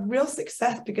and had real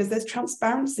success because there's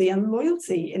transparency and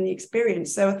loyalty in the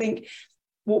experience. So I think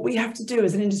what we have to do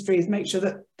as an industry is make sure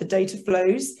that the data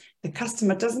flows, the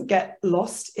customer doesn't get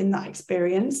lost in that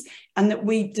experience, and that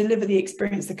we deliver the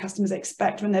experience the customers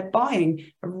expect when they're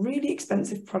buying a really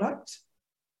expensive product.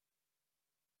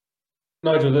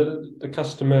 Nigel, the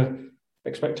customer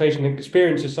expectation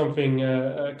experience is something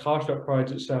CarShop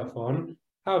prides itself on.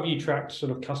 How have you tracked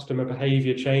sort of customer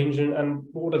behaviour change, and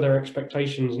what are their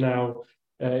expectations now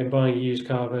in buying a used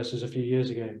car versus a few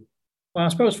years ago? Well, I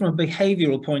suppose from a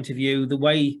behavioural point of view, the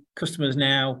way customers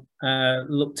now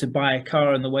look to buy a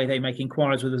car and the way they make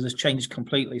inquiries with us has changed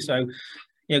completely. So,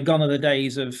 gone are the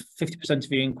days of 50%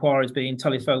 of your inquiries being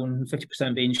telephone and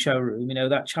 50% being showroom.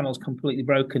 That channel's completely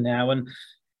broken now, and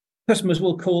customers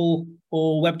will call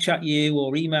or web chat you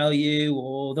or email you,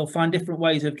 or they'll find different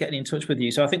ways of getting in touch with you.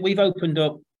 So I think we've opened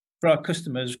up for our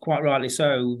customers, quite rightly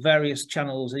so, various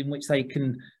channels in which they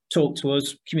can talk to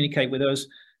us, communicate with us.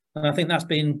 And I think that's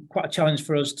been quite a challenge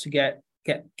for us to get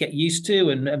used to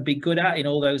and be good at in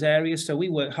all those areas. So we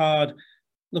work hard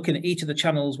looking at each of the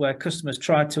channels where customers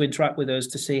try to interact with us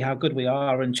to see how good we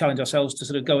are, and challenge ourselves to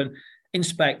sort of go and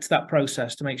inspect that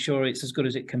process to make sure it's as good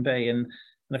as it can be. And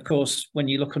of course, when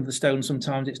you look under the stone,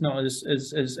 sometimes it's not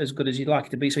as good as you'd like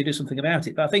it to be, so you do something about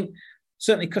it. But I think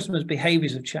certainly customers'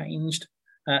 behaviours have changed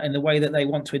in the way that they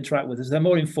want to interact with us. They're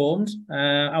more informed.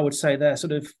 I would say they're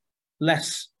sort of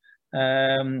less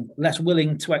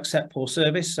willing to accept poor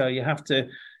service. So you have to,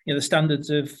 the standards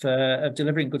of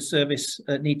delivering good service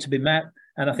need to be met.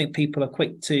 And I think people are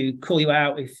quick to call you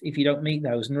out if you don't meet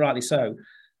those, and rightly so.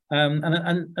 And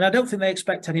I don't think they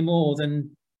expect any more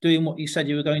than doing what you said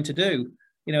you were going to do.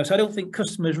 So I don't think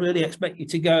customers really expect you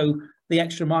to go the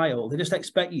extra mile. They just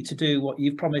expect you to do what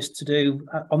you've promised to do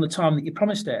on the time that you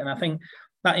promised it. And I think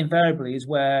that invariably is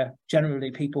where generally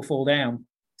people fall down.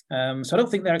 So I don't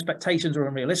think their expectations are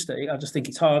unrealistic. I just think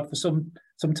it's hard for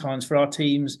sometimes for our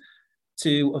teams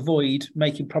to avoid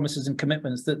making promises and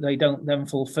commitments that they don't then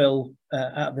fulfill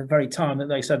at the very time that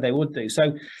they said they would do. So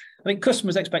I think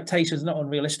customers' expectations are not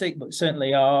unrealistic, but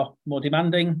certainly are more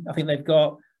demanding. I think they've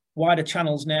got wider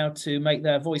channels now to make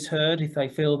their voice heard if they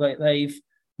feel that they've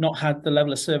not had the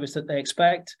level of service that they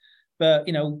expect. But,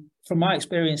 from my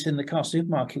experience in the car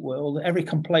supermarket world, every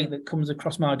complaint that comes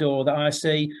across my door that I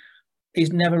see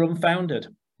is never unfounded.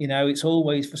 It's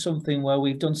always for something where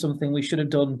we've done something we should have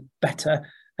done better,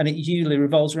 and it usually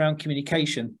revolves around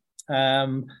communication. So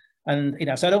I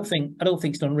don't think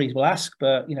it's an unreasonable ask,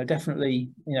 but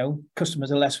definitely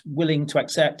customers are less willing to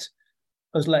accept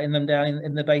us letting them down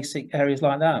in the basic areas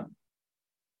like that.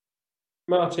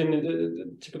 Martin,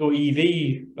 the typical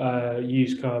EV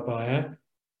used car buyer,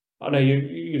 I know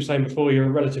you were saying before you're a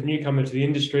relative newcomer to the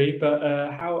industry, but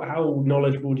how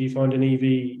knowledgeable do you find an EV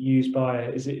used buyer?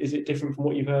 Is it different from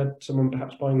what you've heard someone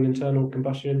perhaps buying an internal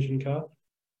combustion engine car?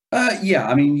 Yeah,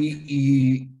 I mean,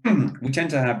 we tend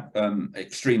to have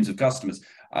extremes of customers.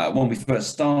 When we first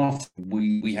started,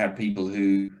 we had people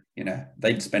who, you know,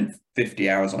 they'd spent 50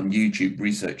 hours on YouTube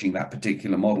researching that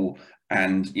particular model,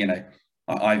 and you know,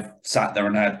 I've sat there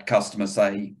and had customers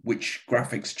say, which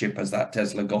graphics chip has that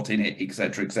Tesla got in it,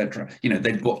 etc., etc. You know,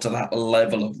 they've got to that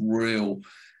level of real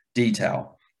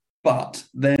detail, but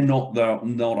they're not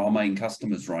our main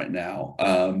customers right now.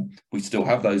 We still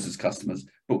have those as customers,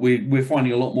 but we're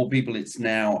finding a lot more people. It's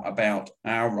now about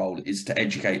our role is to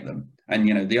educate them, and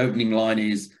you know, the opening line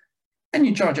is, and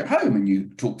you charge at home, and you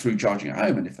talk through charging at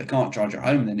home. And if they can't charge at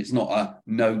home, then it's not a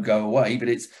no, go away, but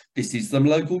it's, this is the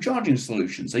local charging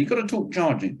solution. So you've got to talk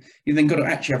charging. You then got to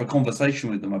actually have a conversation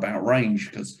with them about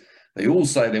range, because they all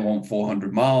say they want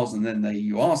 400 miles. And then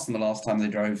you ask them the last time they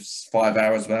drove 5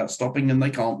 hours without stopping, and they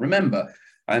can't remember,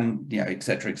 and, you know, et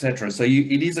cetera, et cetera. So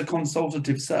it is a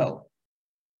consultative sell,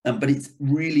 but it's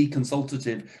really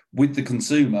consultative with the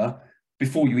consumer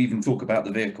before you even talk about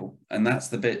the vehicle. And that's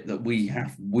the bit that we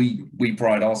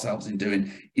pride ourselves in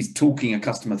doing, is talking a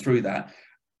customer through that.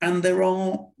 And there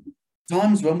are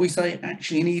times when we say,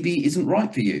 actually, an EV isn't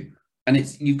right for you. And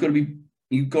you've got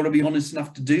to be honest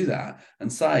enough to do that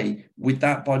and say, with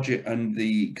that budget and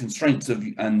the constraints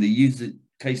and the user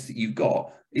case that you've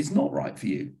got, it's not right for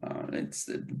you. I think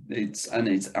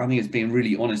it's being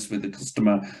really honest with the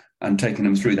customer and taking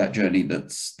them through that journey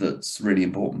that's really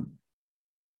important.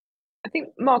 I think,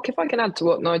 Mark, if I can add to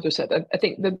what Nigel said, I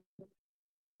think the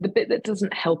bit that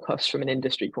doesn't help us from an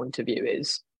industry point of view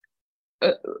is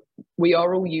we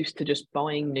are all used to just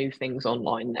buying new things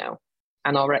online now,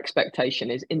 and our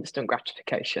expectation is instant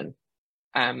gratification.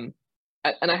 And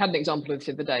I had an example of this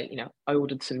the other day. You know, I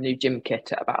ordered some new gym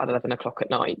kit at about 11 o'clock at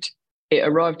night. It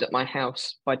arrived at my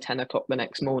house by 10 o'clock the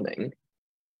next morning.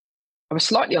 I was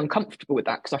slightly uncomfortable with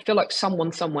that, because I feel like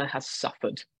someone somewhere has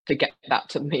suffered to get that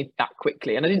to me that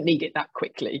quickly, and I didn't need it that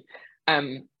quickly.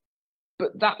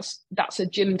 But that's a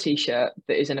gym t-shirt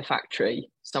that is in a factory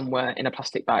somewhere in a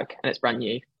plastic bag, and it's brand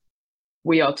new.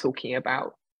 We are talking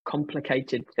about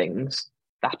complicated things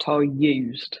that are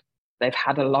used. They've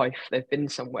had a life, they've been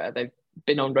somewhere, they've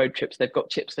been on road trips, they've got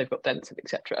chips, they've got dents,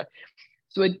 etc.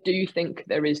 So I do think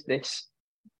there is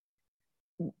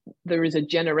a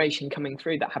generation coming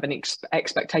through that have an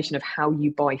expectation of how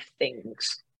you buy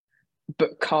things,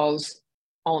 but cars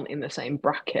aren't in the same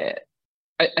bracket.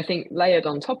 I think layered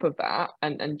on top of that,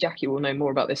 and Jackie will know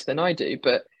more about this than I do,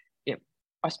 but you know,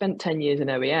 I spent 10 years in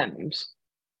OEMs.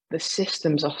 The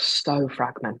systems are so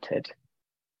fragmented.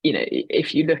 You know,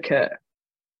 if you look at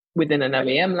within an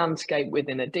OEM landscape,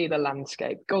 within a dealer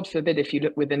landscape, God forbid if you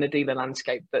look within a dealer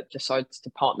landscape that decides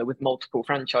to partner with multiple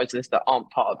franchises that aren't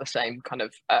part of the same kind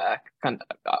of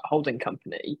holding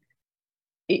company,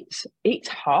 it's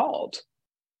hard.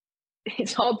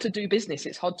 It's hard to do business.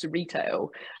 It's hard to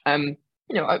retail.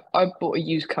 You know, I bought a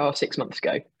used car 6 months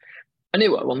ago. I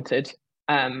knew what I wanted.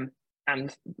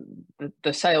 And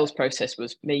the sales process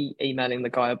was me emailing the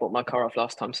guy I bought my car off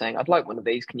last time saying, I'd like one of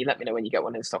these. Can you let me know when you get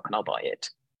one in stock and I'll buy it?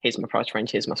 Here's my price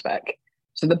range, here's my spec.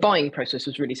 So the buying process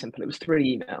was really simple. It was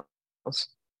 3 emails.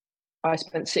 I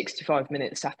spent 65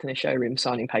 minutes sat in a showroom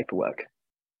signing paperwork.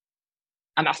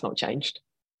 And that's not changed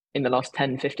in the last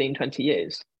 10, 15, 20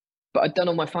 years. But I'd done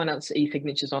all my finance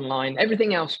e-signatures online.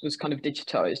 Everything else was kind of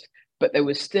digitized, but there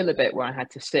was still a bit where I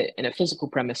had to sit in a physical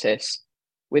premises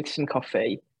with some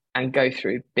coffee and go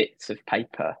through bits of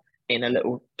paper in a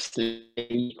little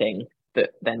sleeve thing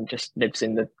that then just lives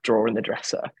in the drawer in the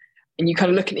dresser. And you kind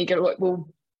of look at it and you go, like, well,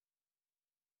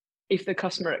 if the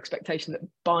customer expectation that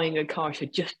buying a car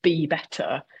should just be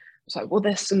better, it's like, well,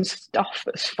 there's some stuff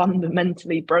that's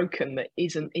fundamentally broken that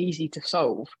isn't easy to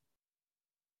solve.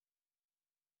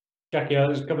 Jackie,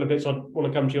 there's a couple of bits I want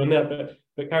to come to you on that,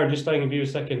 but Karen, just staying with you a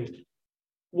second.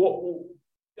 What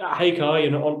at Heycar,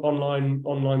 you know,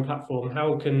 online platform,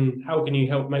 how can you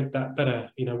help make that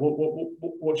better? You know,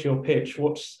 what's your pitch?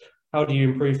 How do you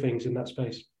improve things in that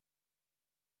space?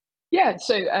 Yeah,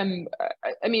 so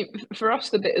I mean, for us,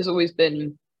 the bit has always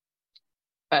been,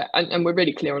 and we're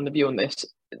really clear on the view on this.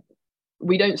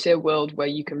 We don't see a world where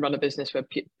you can run a business where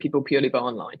people purely buy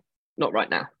online. Not right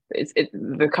now.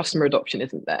 The customer adoption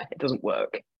isn't there. It doesn't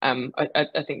work. I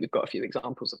think we've got a few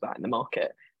examples of that in the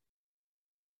market.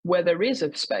 Where there is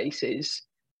a space is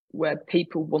where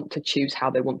people want to choose how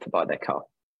they want to buy their car.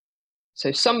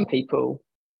 So some people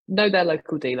know their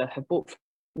local dealer, have bought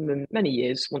many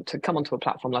years want to come onto a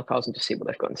platform like ours and just see what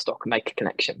they've got in stock and make a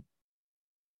connection.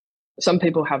 Some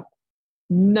people have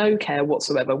no care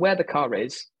whatsoever where the car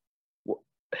is,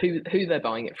 who they're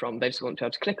buying it from. They just want to be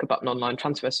able to click a button online,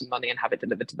 transfer some money, and have it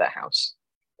delivered to their house.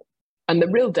 And the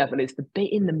real devil is the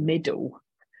bit in the middle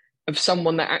of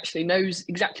someone that actually knows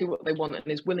exactly what they want and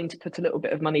is willing to put a little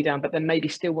bit of money down, but then maybe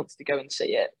still wants to go and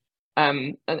see it.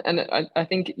 And I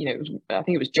think, you know, I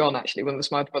think it was John, actually, one of the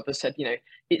Smythe brothers said, you know,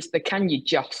 it's the can you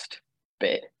just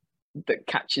bit that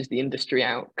catches the industry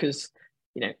out, because,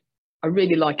 you know, I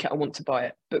really like it, I want to buy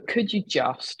it, but could you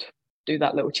just do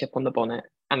that little chip on the bonnet,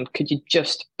 and could you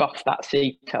just buff that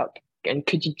seat up, and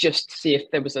could you just see if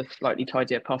there was a slightly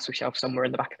tidier parcel shelf somewhere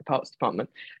in the back of the parts department?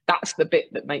 That's the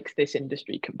bit that makes this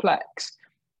industry complex.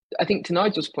 I think to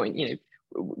Nigel's point, you know,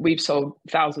 we've sold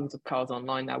thousands of cars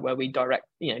online now where we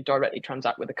directly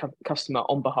transact with the customer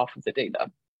on behalf of the dealer.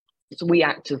 So we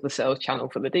act as the sales channel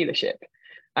for the dealership.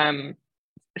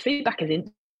 Feedback is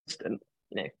instant.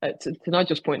 You know, to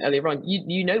Nigel's point earlier on,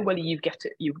 you know whether you've got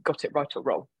it right or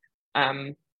wrong.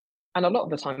 And a lot of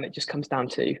the time it just comes down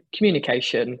to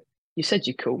communication. You said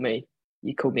you called me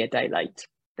a day late,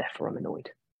 therefore I'm annoyed.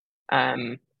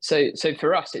 So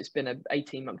for us, it's been an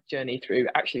 18-month journey through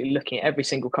actually looking at every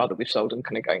single car that we've sold and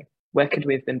kind of going, where could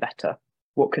we have been better?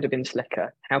 What could have been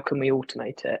slicker? How can we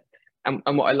automate it? And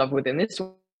what I love within this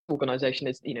organization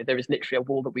is, you know, there is literally a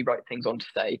wall that we write things on to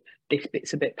say, this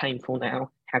bit's a bit painful now.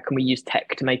 How can we use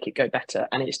tech to make it go better?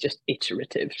 And it's just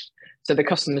iterative. So the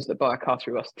customers that buy a car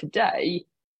through us today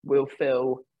will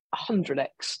feel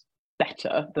 100x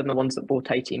better than the ones that bought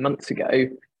 18 months ago,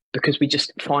 because we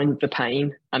just find the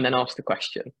pain and then ask the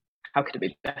question, how could it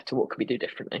be better? What could we do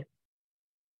differently?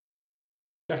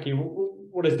 Jackie,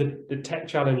 what is the tech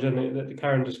challenge that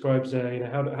Karen describes there? You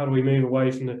know, how do we move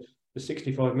away from the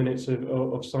 65 minutes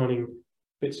of signing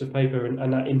bits of paper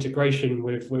and that integration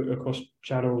with across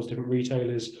channels, different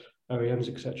retailers, OEMs,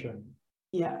 etc.?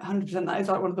 Yeah, 100%. That is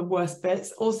like one of the worst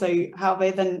bits. Also, how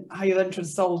you then try to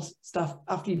solve stuff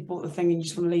after you've bought the thing and you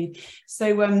just want to leave.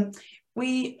 So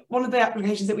one of the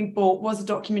applications that we bought was a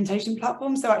documentation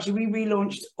platform. So actually we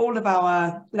relaunched all of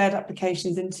our LED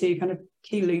applications into kind of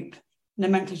Keyloop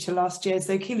nomenclature last year.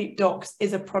 So Keyloop Docs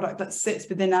is a product that sits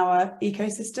within our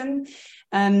ecosystem.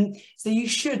 So you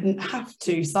shouldn't have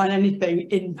to sign anything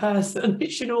in person.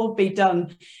 It should all be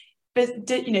done, but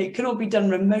you know, it can all be done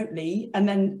remotely, and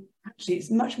then actually it's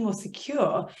much more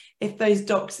secure if those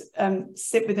docs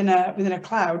sit within a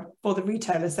cloud for the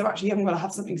retailer. So actually you haven't got to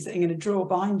have something sitting in a drawer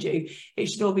behind you. It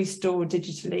should all be stored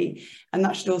digitally, and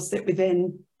that should all sit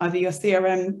within either your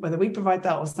CRM, whether we provide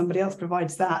that or somebody else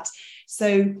provides that.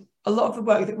 So a lot of the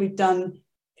work that we've done,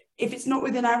 if it's not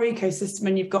within our ecosystem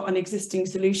and you've got an existing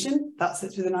solution, that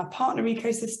sits within our partner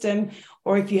ecosystem,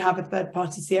 or if you have a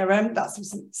third-party CRM, that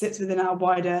sits within our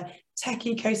wider tech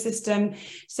ecosystem.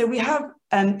 So we have,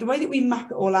 the way that we map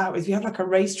it all out is we have like a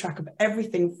racetrack of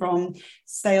everything from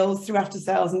sales through after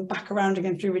sales and back around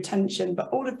again through retention. But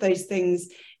all of those things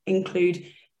include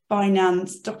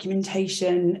finance,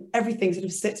 documentation, everything sort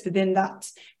of sits within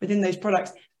those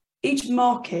products. Each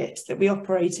market that we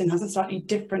operate in has a slightly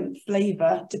different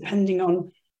flavour depending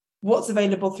on what's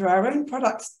available through our own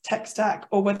products tech stack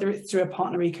or whether it's through a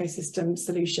partner ecosystem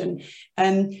solution.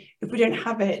 And if we don't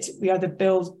have it, we have a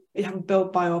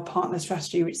build by our partner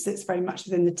strategy, which sits very much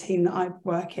within the team that I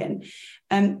work in.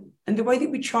 And the way that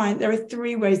we there are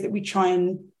three ways that we try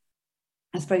and,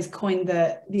 I suppose, coin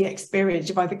the experience.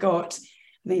 You've either got,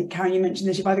 I think Karen, you mentioned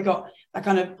this, you've either got that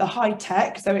kind of the high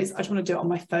tech, so it's I just want to do it on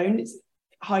my phone. It's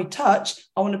high touch,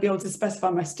 I want to be able to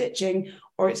specify my stitching,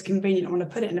 or it's convenient, I want to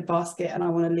put it in a basket and I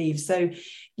want to leave. So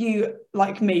you,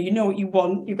 like me, you know what you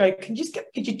want, you go, could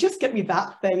you just get me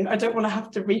that thing? I don't want to have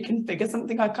to reconfigure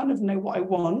something. I kind of know what I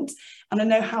want and I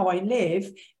know how I live,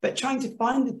 but trying to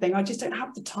find the thing, I just don't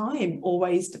have the time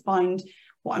always to find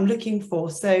what I'm looking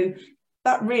for. So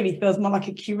that really feels more like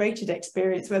a curated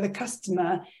experience where the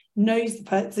customer knows the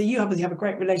person. So you obviously have a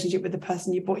great relationship with the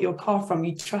person you bought your car from.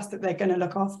 You trust that they're going to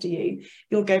look after you.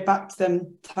 You'll go back to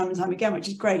them time and time again, which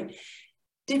is great.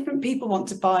 Different people want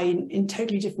to buy in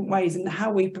totally different ways, and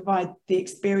how we provide the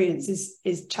experience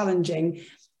is challenging.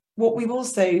 What we've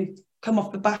also come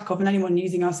off the back of, and anyone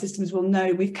using our systems will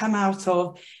know, we've come out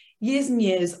of years and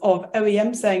years of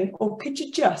OEM saying, oh, could you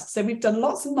just? So we've done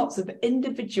lots and lots of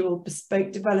individual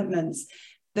bespoke developments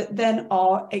that then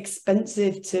are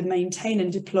expensive to maintain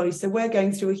and deploy. So we're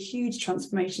going through a huge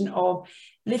transformation of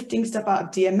lifting stuff out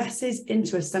of DMSs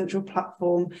into a central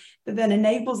platform that then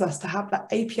enables us to have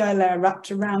that API layer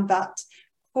wrapped around that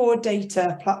core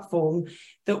data platform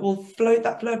that will flow.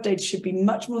 That flow of data should be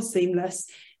much more seamless.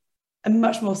 and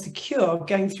much more secure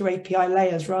going through API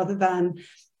layers rather than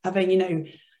having, you know,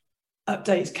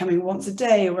 updates coming once a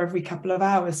day or every couple of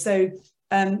hours. So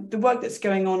the work that's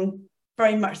going on,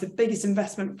 very much the biggest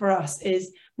investment for us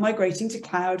is migrating to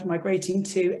cloud, migrating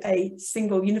to a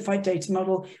single unified data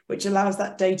model, which allows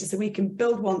that data so we can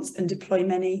build once and deploy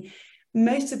many.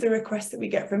 Most of the requests that we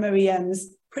get from OEMs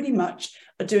pretty much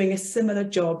are doing a similar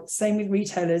job. Same with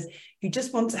retailers. You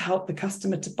just want to help the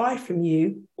customer to buy from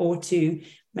you or to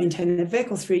maintain their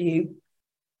vehicle through you.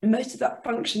 And most of that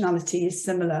functionality is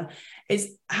similar. It's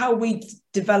how we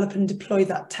develop and deploy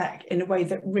that tech in a way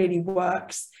that really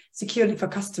works securely for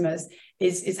customers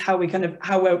is how we kind of,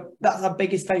 that's our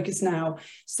biggest focus now.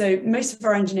 So most of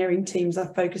our engineering teams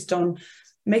are focused on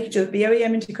making sure that the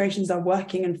OEM integrations are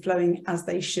working and flowing as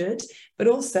they should, but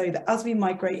also that as we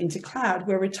migrate into cloud,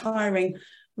 we're retiring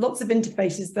lots of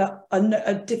interfaces that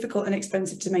are difficult and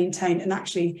expensive to maintain, and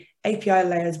actually API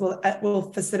layers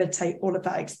will facilitate all of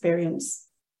that experience.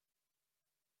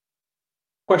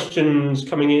 Questions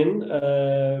coming in,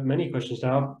 many questions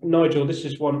now. Nigel, this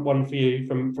is one for you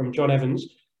from John Evans.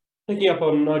 Picking up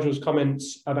on Nigel's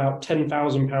comments about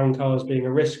 £10,000 cars being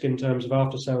a risk in terms of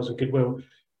after sales and goodwill,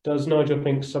 does Nigel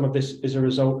think some of this is a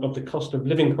result of the cost of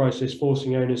living crisis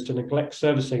forcing owners to neglect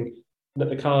servicing, that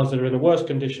the cars that are in a worse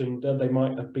condition than they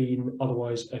might have been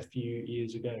otherwise a few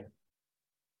years ago?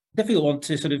 Difficult one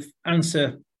to sort of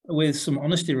answer with some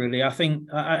honesty, really. I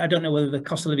think I don't know whether the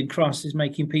cost of living crisis is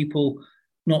making people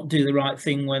not do the right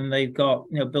thing when they've got,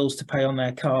 you know, bills to pay on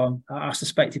their car. I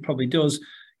suspect it probably does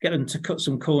get them to cut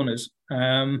some corners.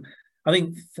 I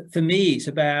think for me, it's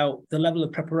about the level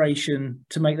of preparation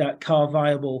to make that car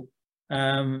viable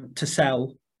to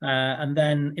sell, and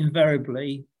then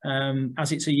invariably,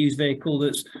 as it's a used vehicle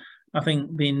that's, I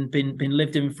think, been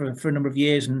lived in for a number of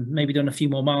years and maybe done a few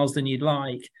more miles than you'd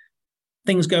like,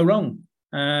 things go wrong.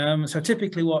 So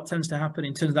typically, what tends to happen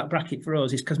in terms of that bracket for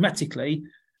us is cosmetically,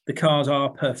 the cars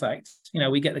are perfect. You know,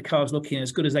 we get the cars looking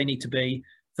as good as they need to be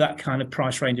for that kind of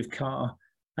price range of car.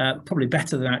 Probably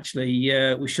better than actually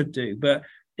we should do. But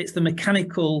it's the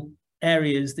mechanical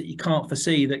areas that you can't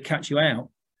foresee that catch you out,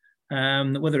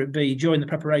 whether it be during the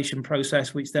preparation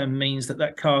process, which then means that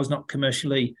that car is not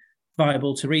commercially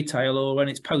viable to retail, or when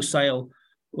it's post-sale,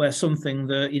 where something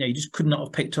that, you know, you just could not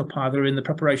have picked up either in the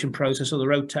preparation process or the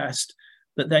road test,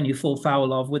 that then you fall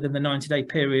foul of within the 90-day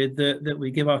period that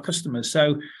we give our customers.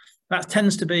 So that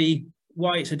tends to be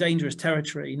why it's a dangerous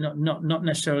territory, not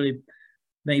necessarily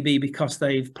maybe because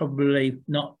they've probably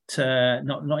not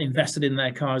invested in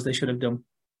their cars they should have done.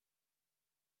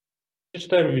 Just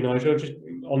staying with you, Nigel, just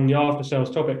on the after-sales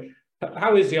topic,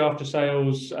 how is the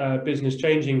after-sales business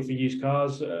changing for used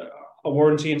cars? Are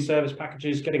warranty and service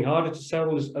packages getting harder to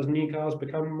sell as new cars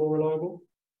become more reliable?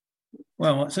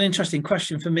 Well, it's an interesting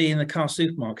question for me in the car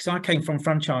supermarkets. I came from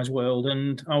franchise world,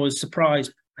 and I was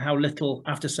surprised how little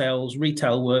after-sales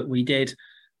retail work we did.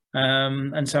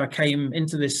 And so I came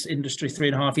into this industry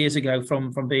 3.5 years ago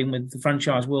from being with the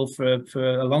franchise world for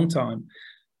a long time,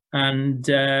 and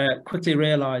quickly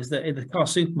realised that in the car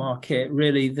supermarket,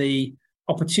 really the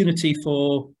opportunity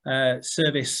for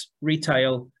service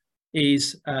retail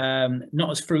is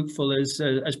not as fruitful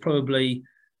as probably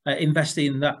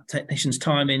investing that technician's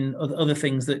time in other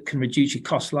things that can reduce your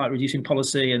costs, like reducing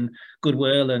policy and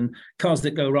goodwill, and cars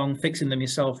that go wrong, fixing them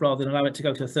yourself rather than allow it to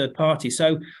go to a third party.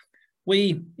 So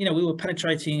we were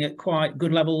penetrating at quite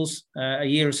good levels a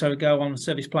year or so ago on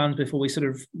service plans before we sort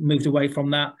of moved away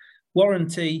from that.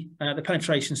 Warranty, the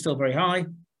penetration is still very high.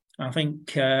 I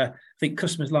think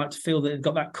customers like to feel that they've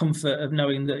got that comfort of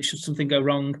knowing that should something go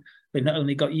wrong, they've not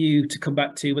only got you to come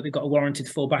back to, but they've got a warranty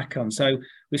to fall back on. So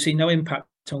we've seen no impact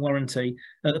on warranty.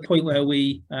 At the point where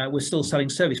we're still selling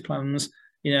service plans,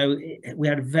 you know, we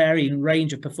had a varying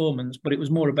range of performance, but it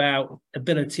was more about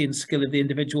ability and skill of the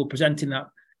individual presenting that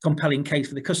compelling case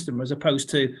for the customer as opposed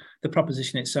to the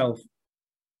proposition itself.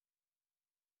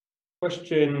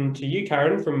 Question to you,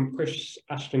 Karen, from Chris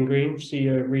Ashton Green,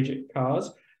 CEO of Reject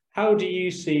Cars. How do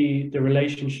you see the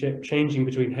relationship changing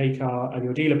between Heycar and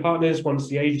your dealer partners once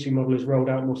the agency model is rolled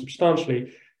out more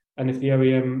substantially, and if the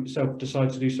OEM itself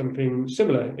decides to do something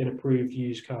similar in approved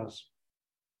used cars?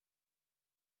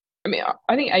 I mean,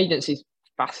 I think agency is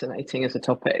fascinating as a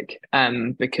topic,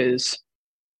 because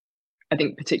I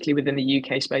think particularly within the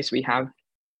UK space, we have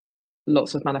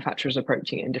lots of manufacturers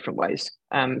approaching it in different ways.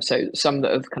 So some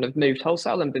that have kind of moved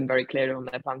wholesale and been very clear on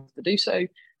their plans to do so,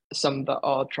 some that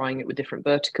are trying it with different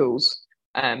verticals.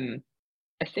 I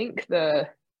think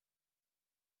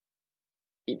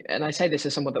and I say this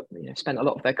as someone that spent a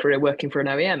lot of their career working for an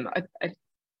OEM,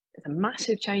 it's a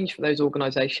massive change for those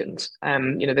organizations.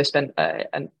 They spent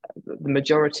the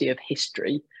majority of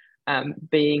history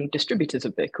being distributors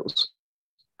of vehicles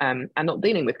and not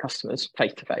dealing with customers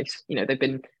face to face. You know, they've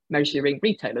been measuring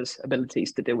retailers'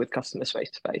 abilities to deal with customers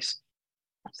face to face.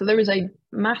 So there is a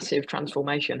massive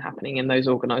transformation happening in those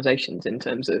organizations in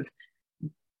terms of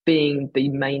being the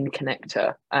main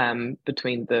connector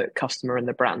between the customer and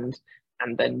the brand,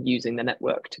 and then using the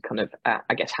network to kind of,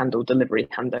 I guess, handle delivery,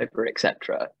 handover,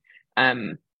 etc.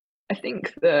 I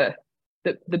think the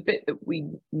bit that we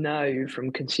know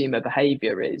from consumer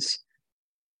behavior is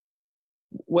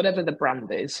whatever the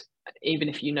brand is, even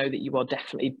if you know that you are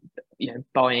definitely, you know,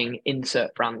 buying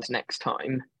insert brands next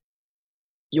time,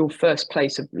 your first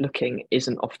place of looking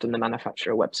isn't often the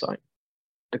manufacturer website,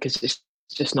 because it's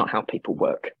just not how people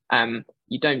work.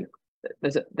 You don't.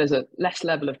 There's a less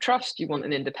level of trust. You want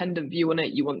an independent view on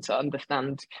it. You want to understand.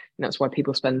 And that's why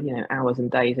people spend, you know, hours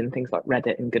and days in things like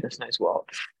Reddit and goodness knows what.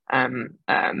 And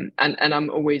I'm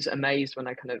always amazed when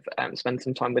I kind of spend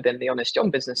some time within the Honest John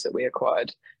business that we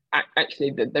acquired.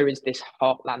 Actually, there is this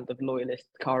heartland of loyalist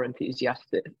car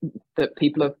enthusiasts that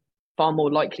people are far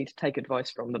more likely to take advice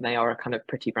from than they are a kind of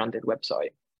pretty branded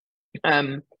website.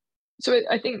 So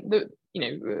I think that, you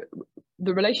know,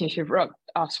 the relationship for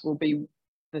us will be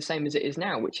the same as it is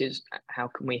now, which is how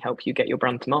can we help you get your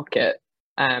brand to market?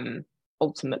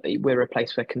 Ultimately, we're a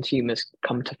place where consumers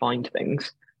come to find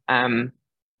things. And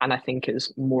I think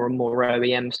as more and more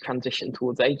OEMs transition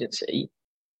towards agency,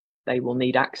 they will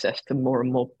need access to more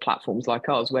and more platforms like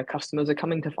ours where customers are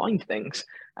coming to find things.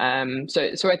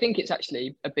 So I think it's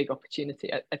actually a big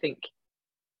opportunity. I think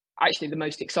actually the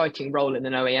most exciting role in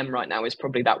an OEM right now is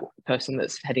probably that person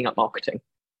that's heading up marketing,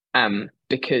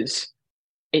 because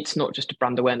it's not just a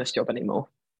brand awareness job anymore.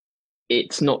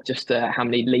 It's not just how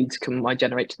many leads can I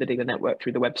generate to the dealer network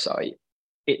through the website.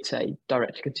 It's a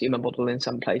direct-to-consumer model in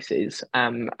some places.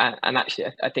 And actually,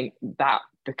 I think that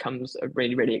becomes a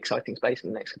really, really exciting space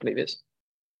in the next couple of years.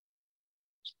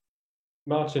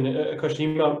 Martin, a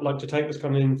question you might like to take that's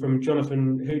coming in from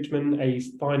Jonathan Hootman, a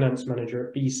finance manager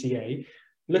at BCA.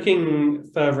 Looking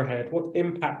further ahead, what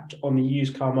impact on the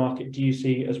used car market do you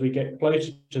see as we get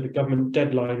closer to the government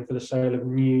deadline for the sale of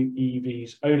new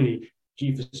EVs only? Do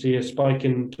you foresee a spike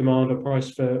in demand or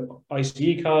price for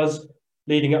ICE cars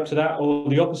leading up to that, or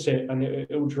the opposite, and it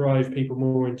will drive people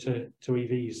more into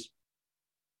EVs?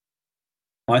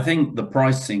 I think the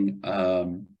pricing,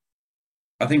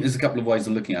 I think there's a couple of ways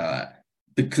of looking at that.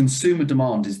 The consumer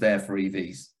demand is there for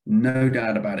EVs, no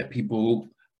doubt about it. People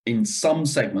in some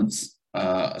segments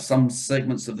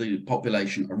of the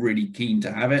population are really keen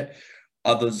to have it,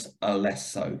 others are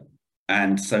less so.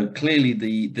 And so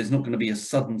clearly there's not going to be a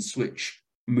sudden switch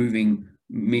moving,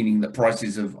 meaning that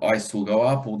prices of ICE will go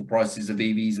up or the prices of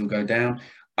EVs will go down.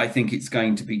 I think it's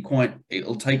going to be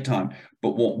it'll take time.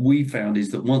 But what we found is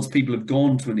that once people have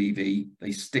gone to an EV,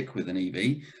 they stick with an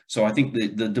EV. So I think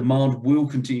the demand will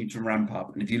continue to ramp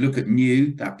up. And if you look at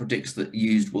new, that predicts that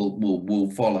used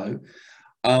will follow.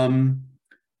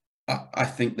 I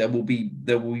think there will be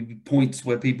points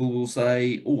where people will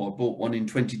say, oh, I bought one in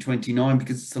 2029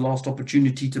 because it's the last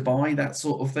opportunity to buy, that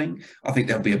sort of thing. I think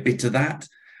there'll be a bit of that.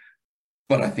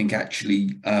 But I think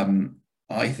actually,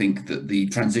 I think that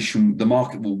the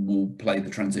market will play the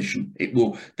transition. It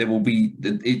won't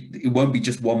be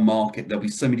just one market. There'll be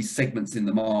so many segments in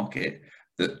the market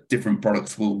that different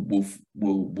products will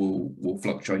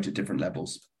fluctuate at different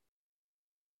levels.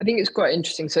 I think it's quite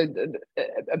interesting. So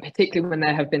particularly when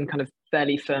there have been kind of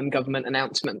fairly firm government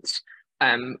announcements,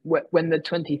 when the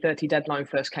 2030 deadline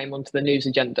first came onto the news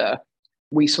agenda,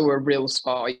 we saw a real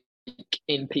spike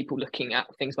in people looking at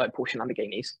things like Porsche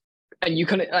Lamborghinis. And you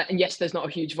kind of, and yes, there's not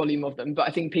a huge volume of them, but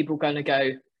I think people are going to go,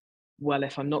 well,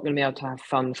 if I'm not going to be able to have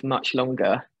fun for much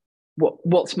longer,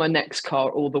 what's my next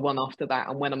car or the one after that?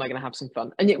 And when am I going to have some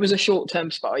fun? And it was a short-term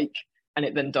spike and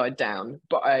it then died down.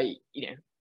 But I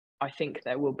think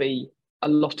there will be a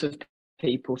lot of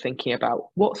people thinking about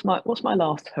what's my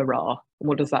last hurrah and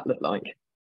what does that look like?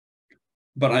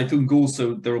 But I think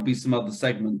also there will be some other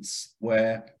segments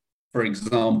where, for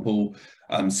example,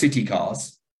 city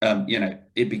cars,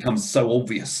 it becomes so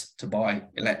obvious to buy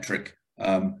electric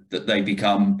that they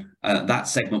become that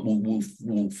segment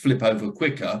will flip over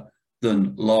quicker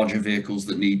than larger vehicles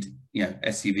that need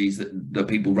SUVs that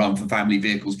people run for family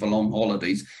vehicles for long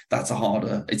holidays.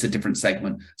 It's a different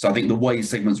segment. So I think the way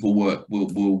segments will work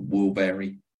will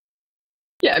vary.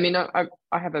 Yeah, I mean, I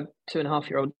have a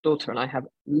 2.5-year-old daughter and I have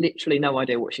literally no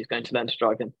idea what she's going to learn to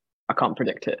drive in. I can't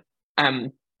predict it.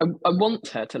 I want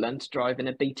her to learn to drive in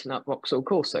a beaten up Vauxhall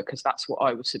Corsa because that's what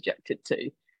I was subjected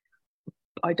to.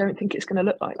 I don't think it's going to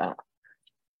look like that.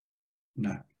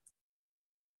 No.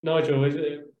 Nigel,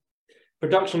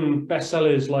 production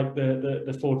bestsellers like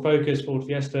the Ford Focus, Ford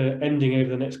Fiesta ending over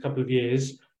the next couple of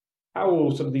years, how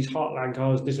will sort of these heartland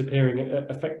cars disappearing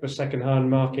affect the second-hand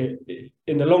market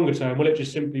in the longer term? Will it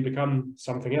just simply become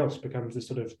something else, becomes the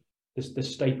sort of the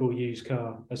staple used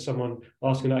car, as someone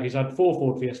asking that who's had 4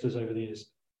 Ford Fiestas over the years?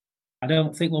 I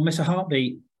don't think we'll miss a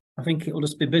heartbeat. I think it will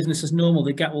just be business as normal.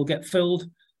 The gap will get filled.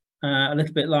 A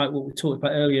little bit like what we talked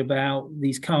about earlier about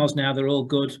these cars now, they're all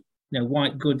good. You know,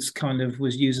 white goods kind of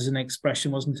was used as an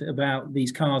expression, wasn't it, about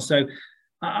these cars? So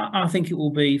I think it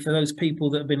will be for those people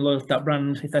that have been loyal to that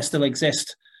brand, if they still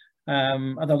exist,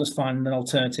 they'll just find an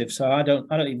alternative. So I don't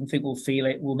even think we'll feel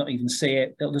it. We'll not even see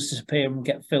it. It'll just disappear and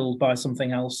get filled by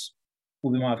something else,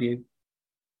 will be my view.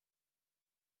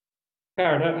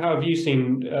 Karen, how have you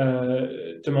seen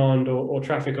demand or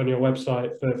traffic on your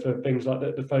website for things like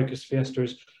the Focus Fiesta?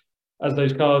 As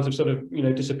those cars are sort of, you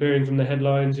know, disappearing from the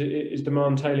headlines, is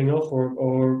demand tailing off,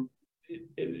 or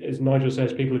as Nigel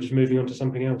says, people are just moving on to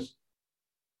something else?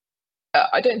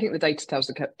 I don't think the data tells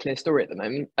a clear story at the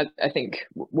moment. I think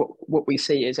what we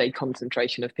see is a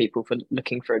concentration of people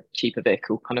looking for a cheaper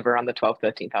vehicle, kind of around the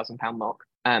 £12,000–13,000 mark.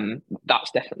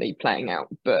 That's definitely playing out,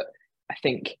 but I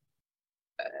think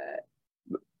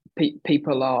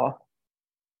people are,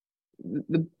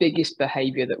 the biggest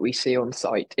behaviour that we see on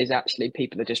site is actually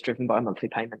people are just driven by a monthly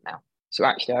payment now. So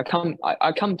actually,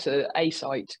 I come to a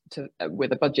site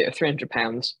with a budget of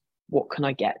 £300. What can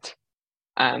I get?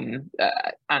 And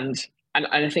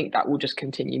I think that will just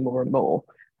continue more and more,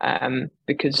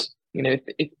 because, you know,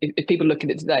 if people look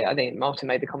at it today, I think Martin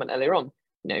made the comment earlier on,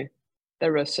 you know,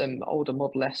 there are some older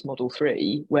Model S, Model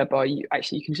 3, whereby you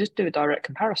can just do a direct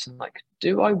comparison. Like,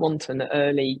 do I want an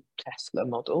early Tesla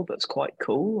model that's quite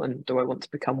cool, and do I want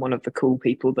to become one of the cool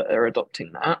people that are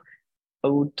adopting that,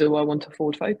 or do I want a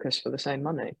Ford Focus for the same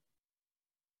money?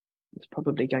 There's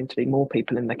probably going to be more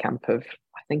people in the camp of,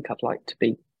 I think I'd like to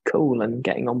be cool and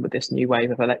getting on with this new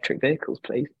wave of electric vehicles,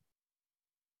 please.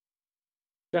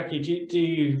 Jackie, do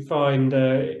you find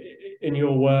in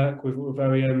your work with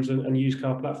OEMs and used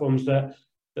car platforms that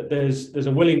there's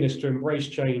a willingness to embrace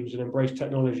change and embrace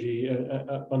technology and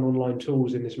online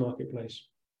tools in this marketplace?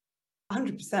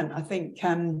 100%. I think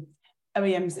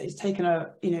OEMs, it's taken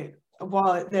a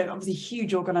while. They're obviously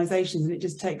huge organizations and it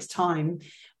just takes time.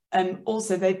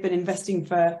 Also, they've been investing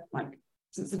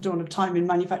since the dawn of time in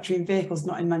manufacturing vehicles,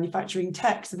 not in manufacturing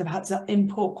tech. So they've had to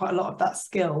import quite a lot of that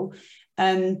skill,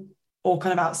 or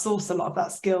kind of outsource a lot of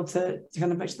that skill to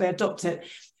kind of make sure they adopt it.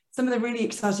 Some of the really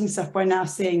exciting stuff we're now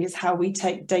seeing is how we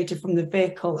take data from the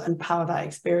vehicle and power that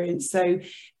experience. So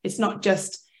it's not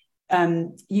just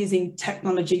using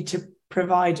technology to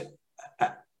provide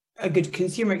a good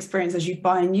consumer experience as you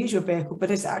buy and use your vehicle, but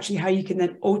it's actually how you can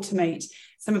then automate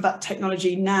some of that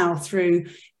technology now through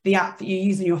the app that you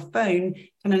use on your phone,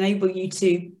 can enable you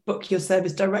to book your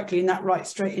service directly, and that right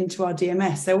straight into our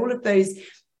DMS. So all of those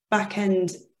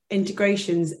back-end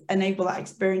integrations enable that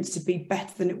experience to be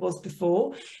better than it was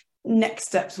before. Next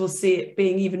steps, we'll see it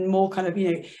being even more kind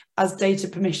of, as data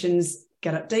permissions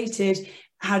get updated,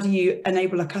 how do you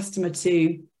enable a customer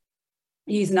to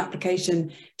use an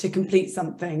application to complete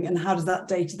something, and how does that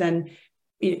data then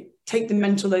take the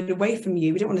mental load away from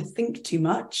you? We don't want to think too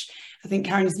much. I think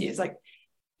Karen's, it's like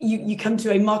you come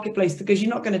to a marketplace because you're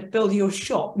not going to build your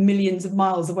shop millions of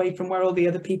miles away from where all the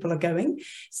other people are going.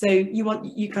 So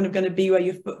you're kind of going to be where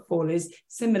your footfall is.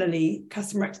 Similarly,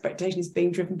 customer expectation is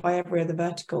being driven by every other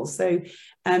vertical. So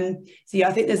yeah,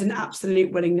 I think there's an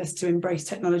absolute willingness to embrace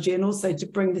technology and also to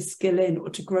bring the skill in, or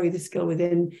to grow the skill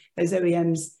within those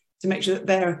OEMs to make sure that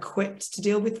they're equipped to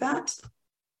deal with that.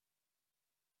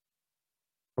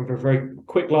 And for a very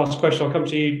quick last question, I'll come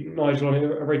to you, Nigel, on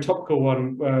a very topical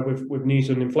one with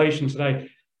news on inflation today.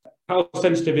 How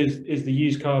sensitive is the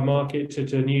used car market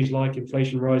to news like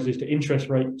inflation rises, to interest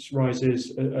rates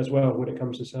rises as well when it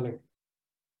comes to selling?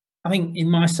 I think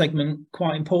in my segment,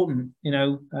 quite important.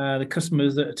 The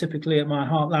customers that are typically at my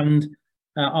heartland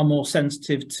are more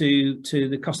sensitive to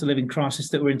the cost of living crisis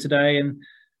that we're in today, and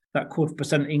that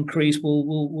 0.25% increase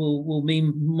will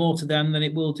mean more to them than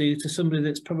it will do to somebody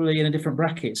that's probably in a different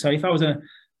bracket. So if I was a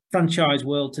franchise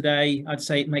world today, I'd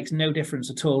say it makes no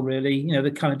difference at all, really. The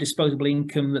kind of disposable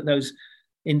income that those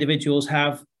individuals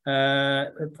have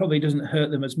it probably doesn't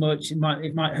hurt them as much. It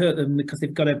might hurt them because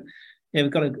they've got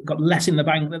got less in the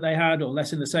bank that they had, or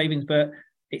less in the savings, but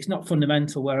it's not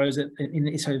fundamental. Whereas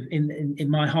in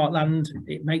my heartland,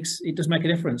 it does make a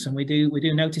difference, and we do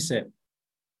notice it.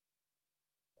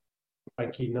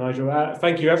 Thank you, Nigel.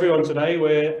 Thank you, everyone, today.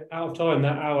 We're out of time.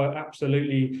 That hour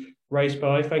absolutely raced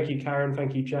by. Thank you, Karen.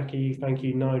 Thank you, Jackie. Thank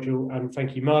you, Nigel. And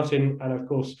thank you, Martin. And of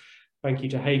course, thank you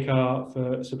to Autocar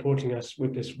for supporting us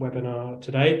with this webinar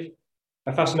today.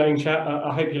 a fascinating chat.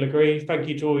 I hope you'll agree. Thank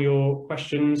you to all your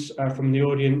questions from the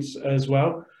audience as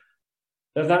well.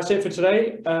 That's it for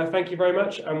today. Thank you very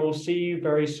much, and we'll see you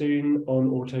very soon on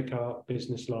Autocar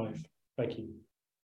Business Live. Thank you.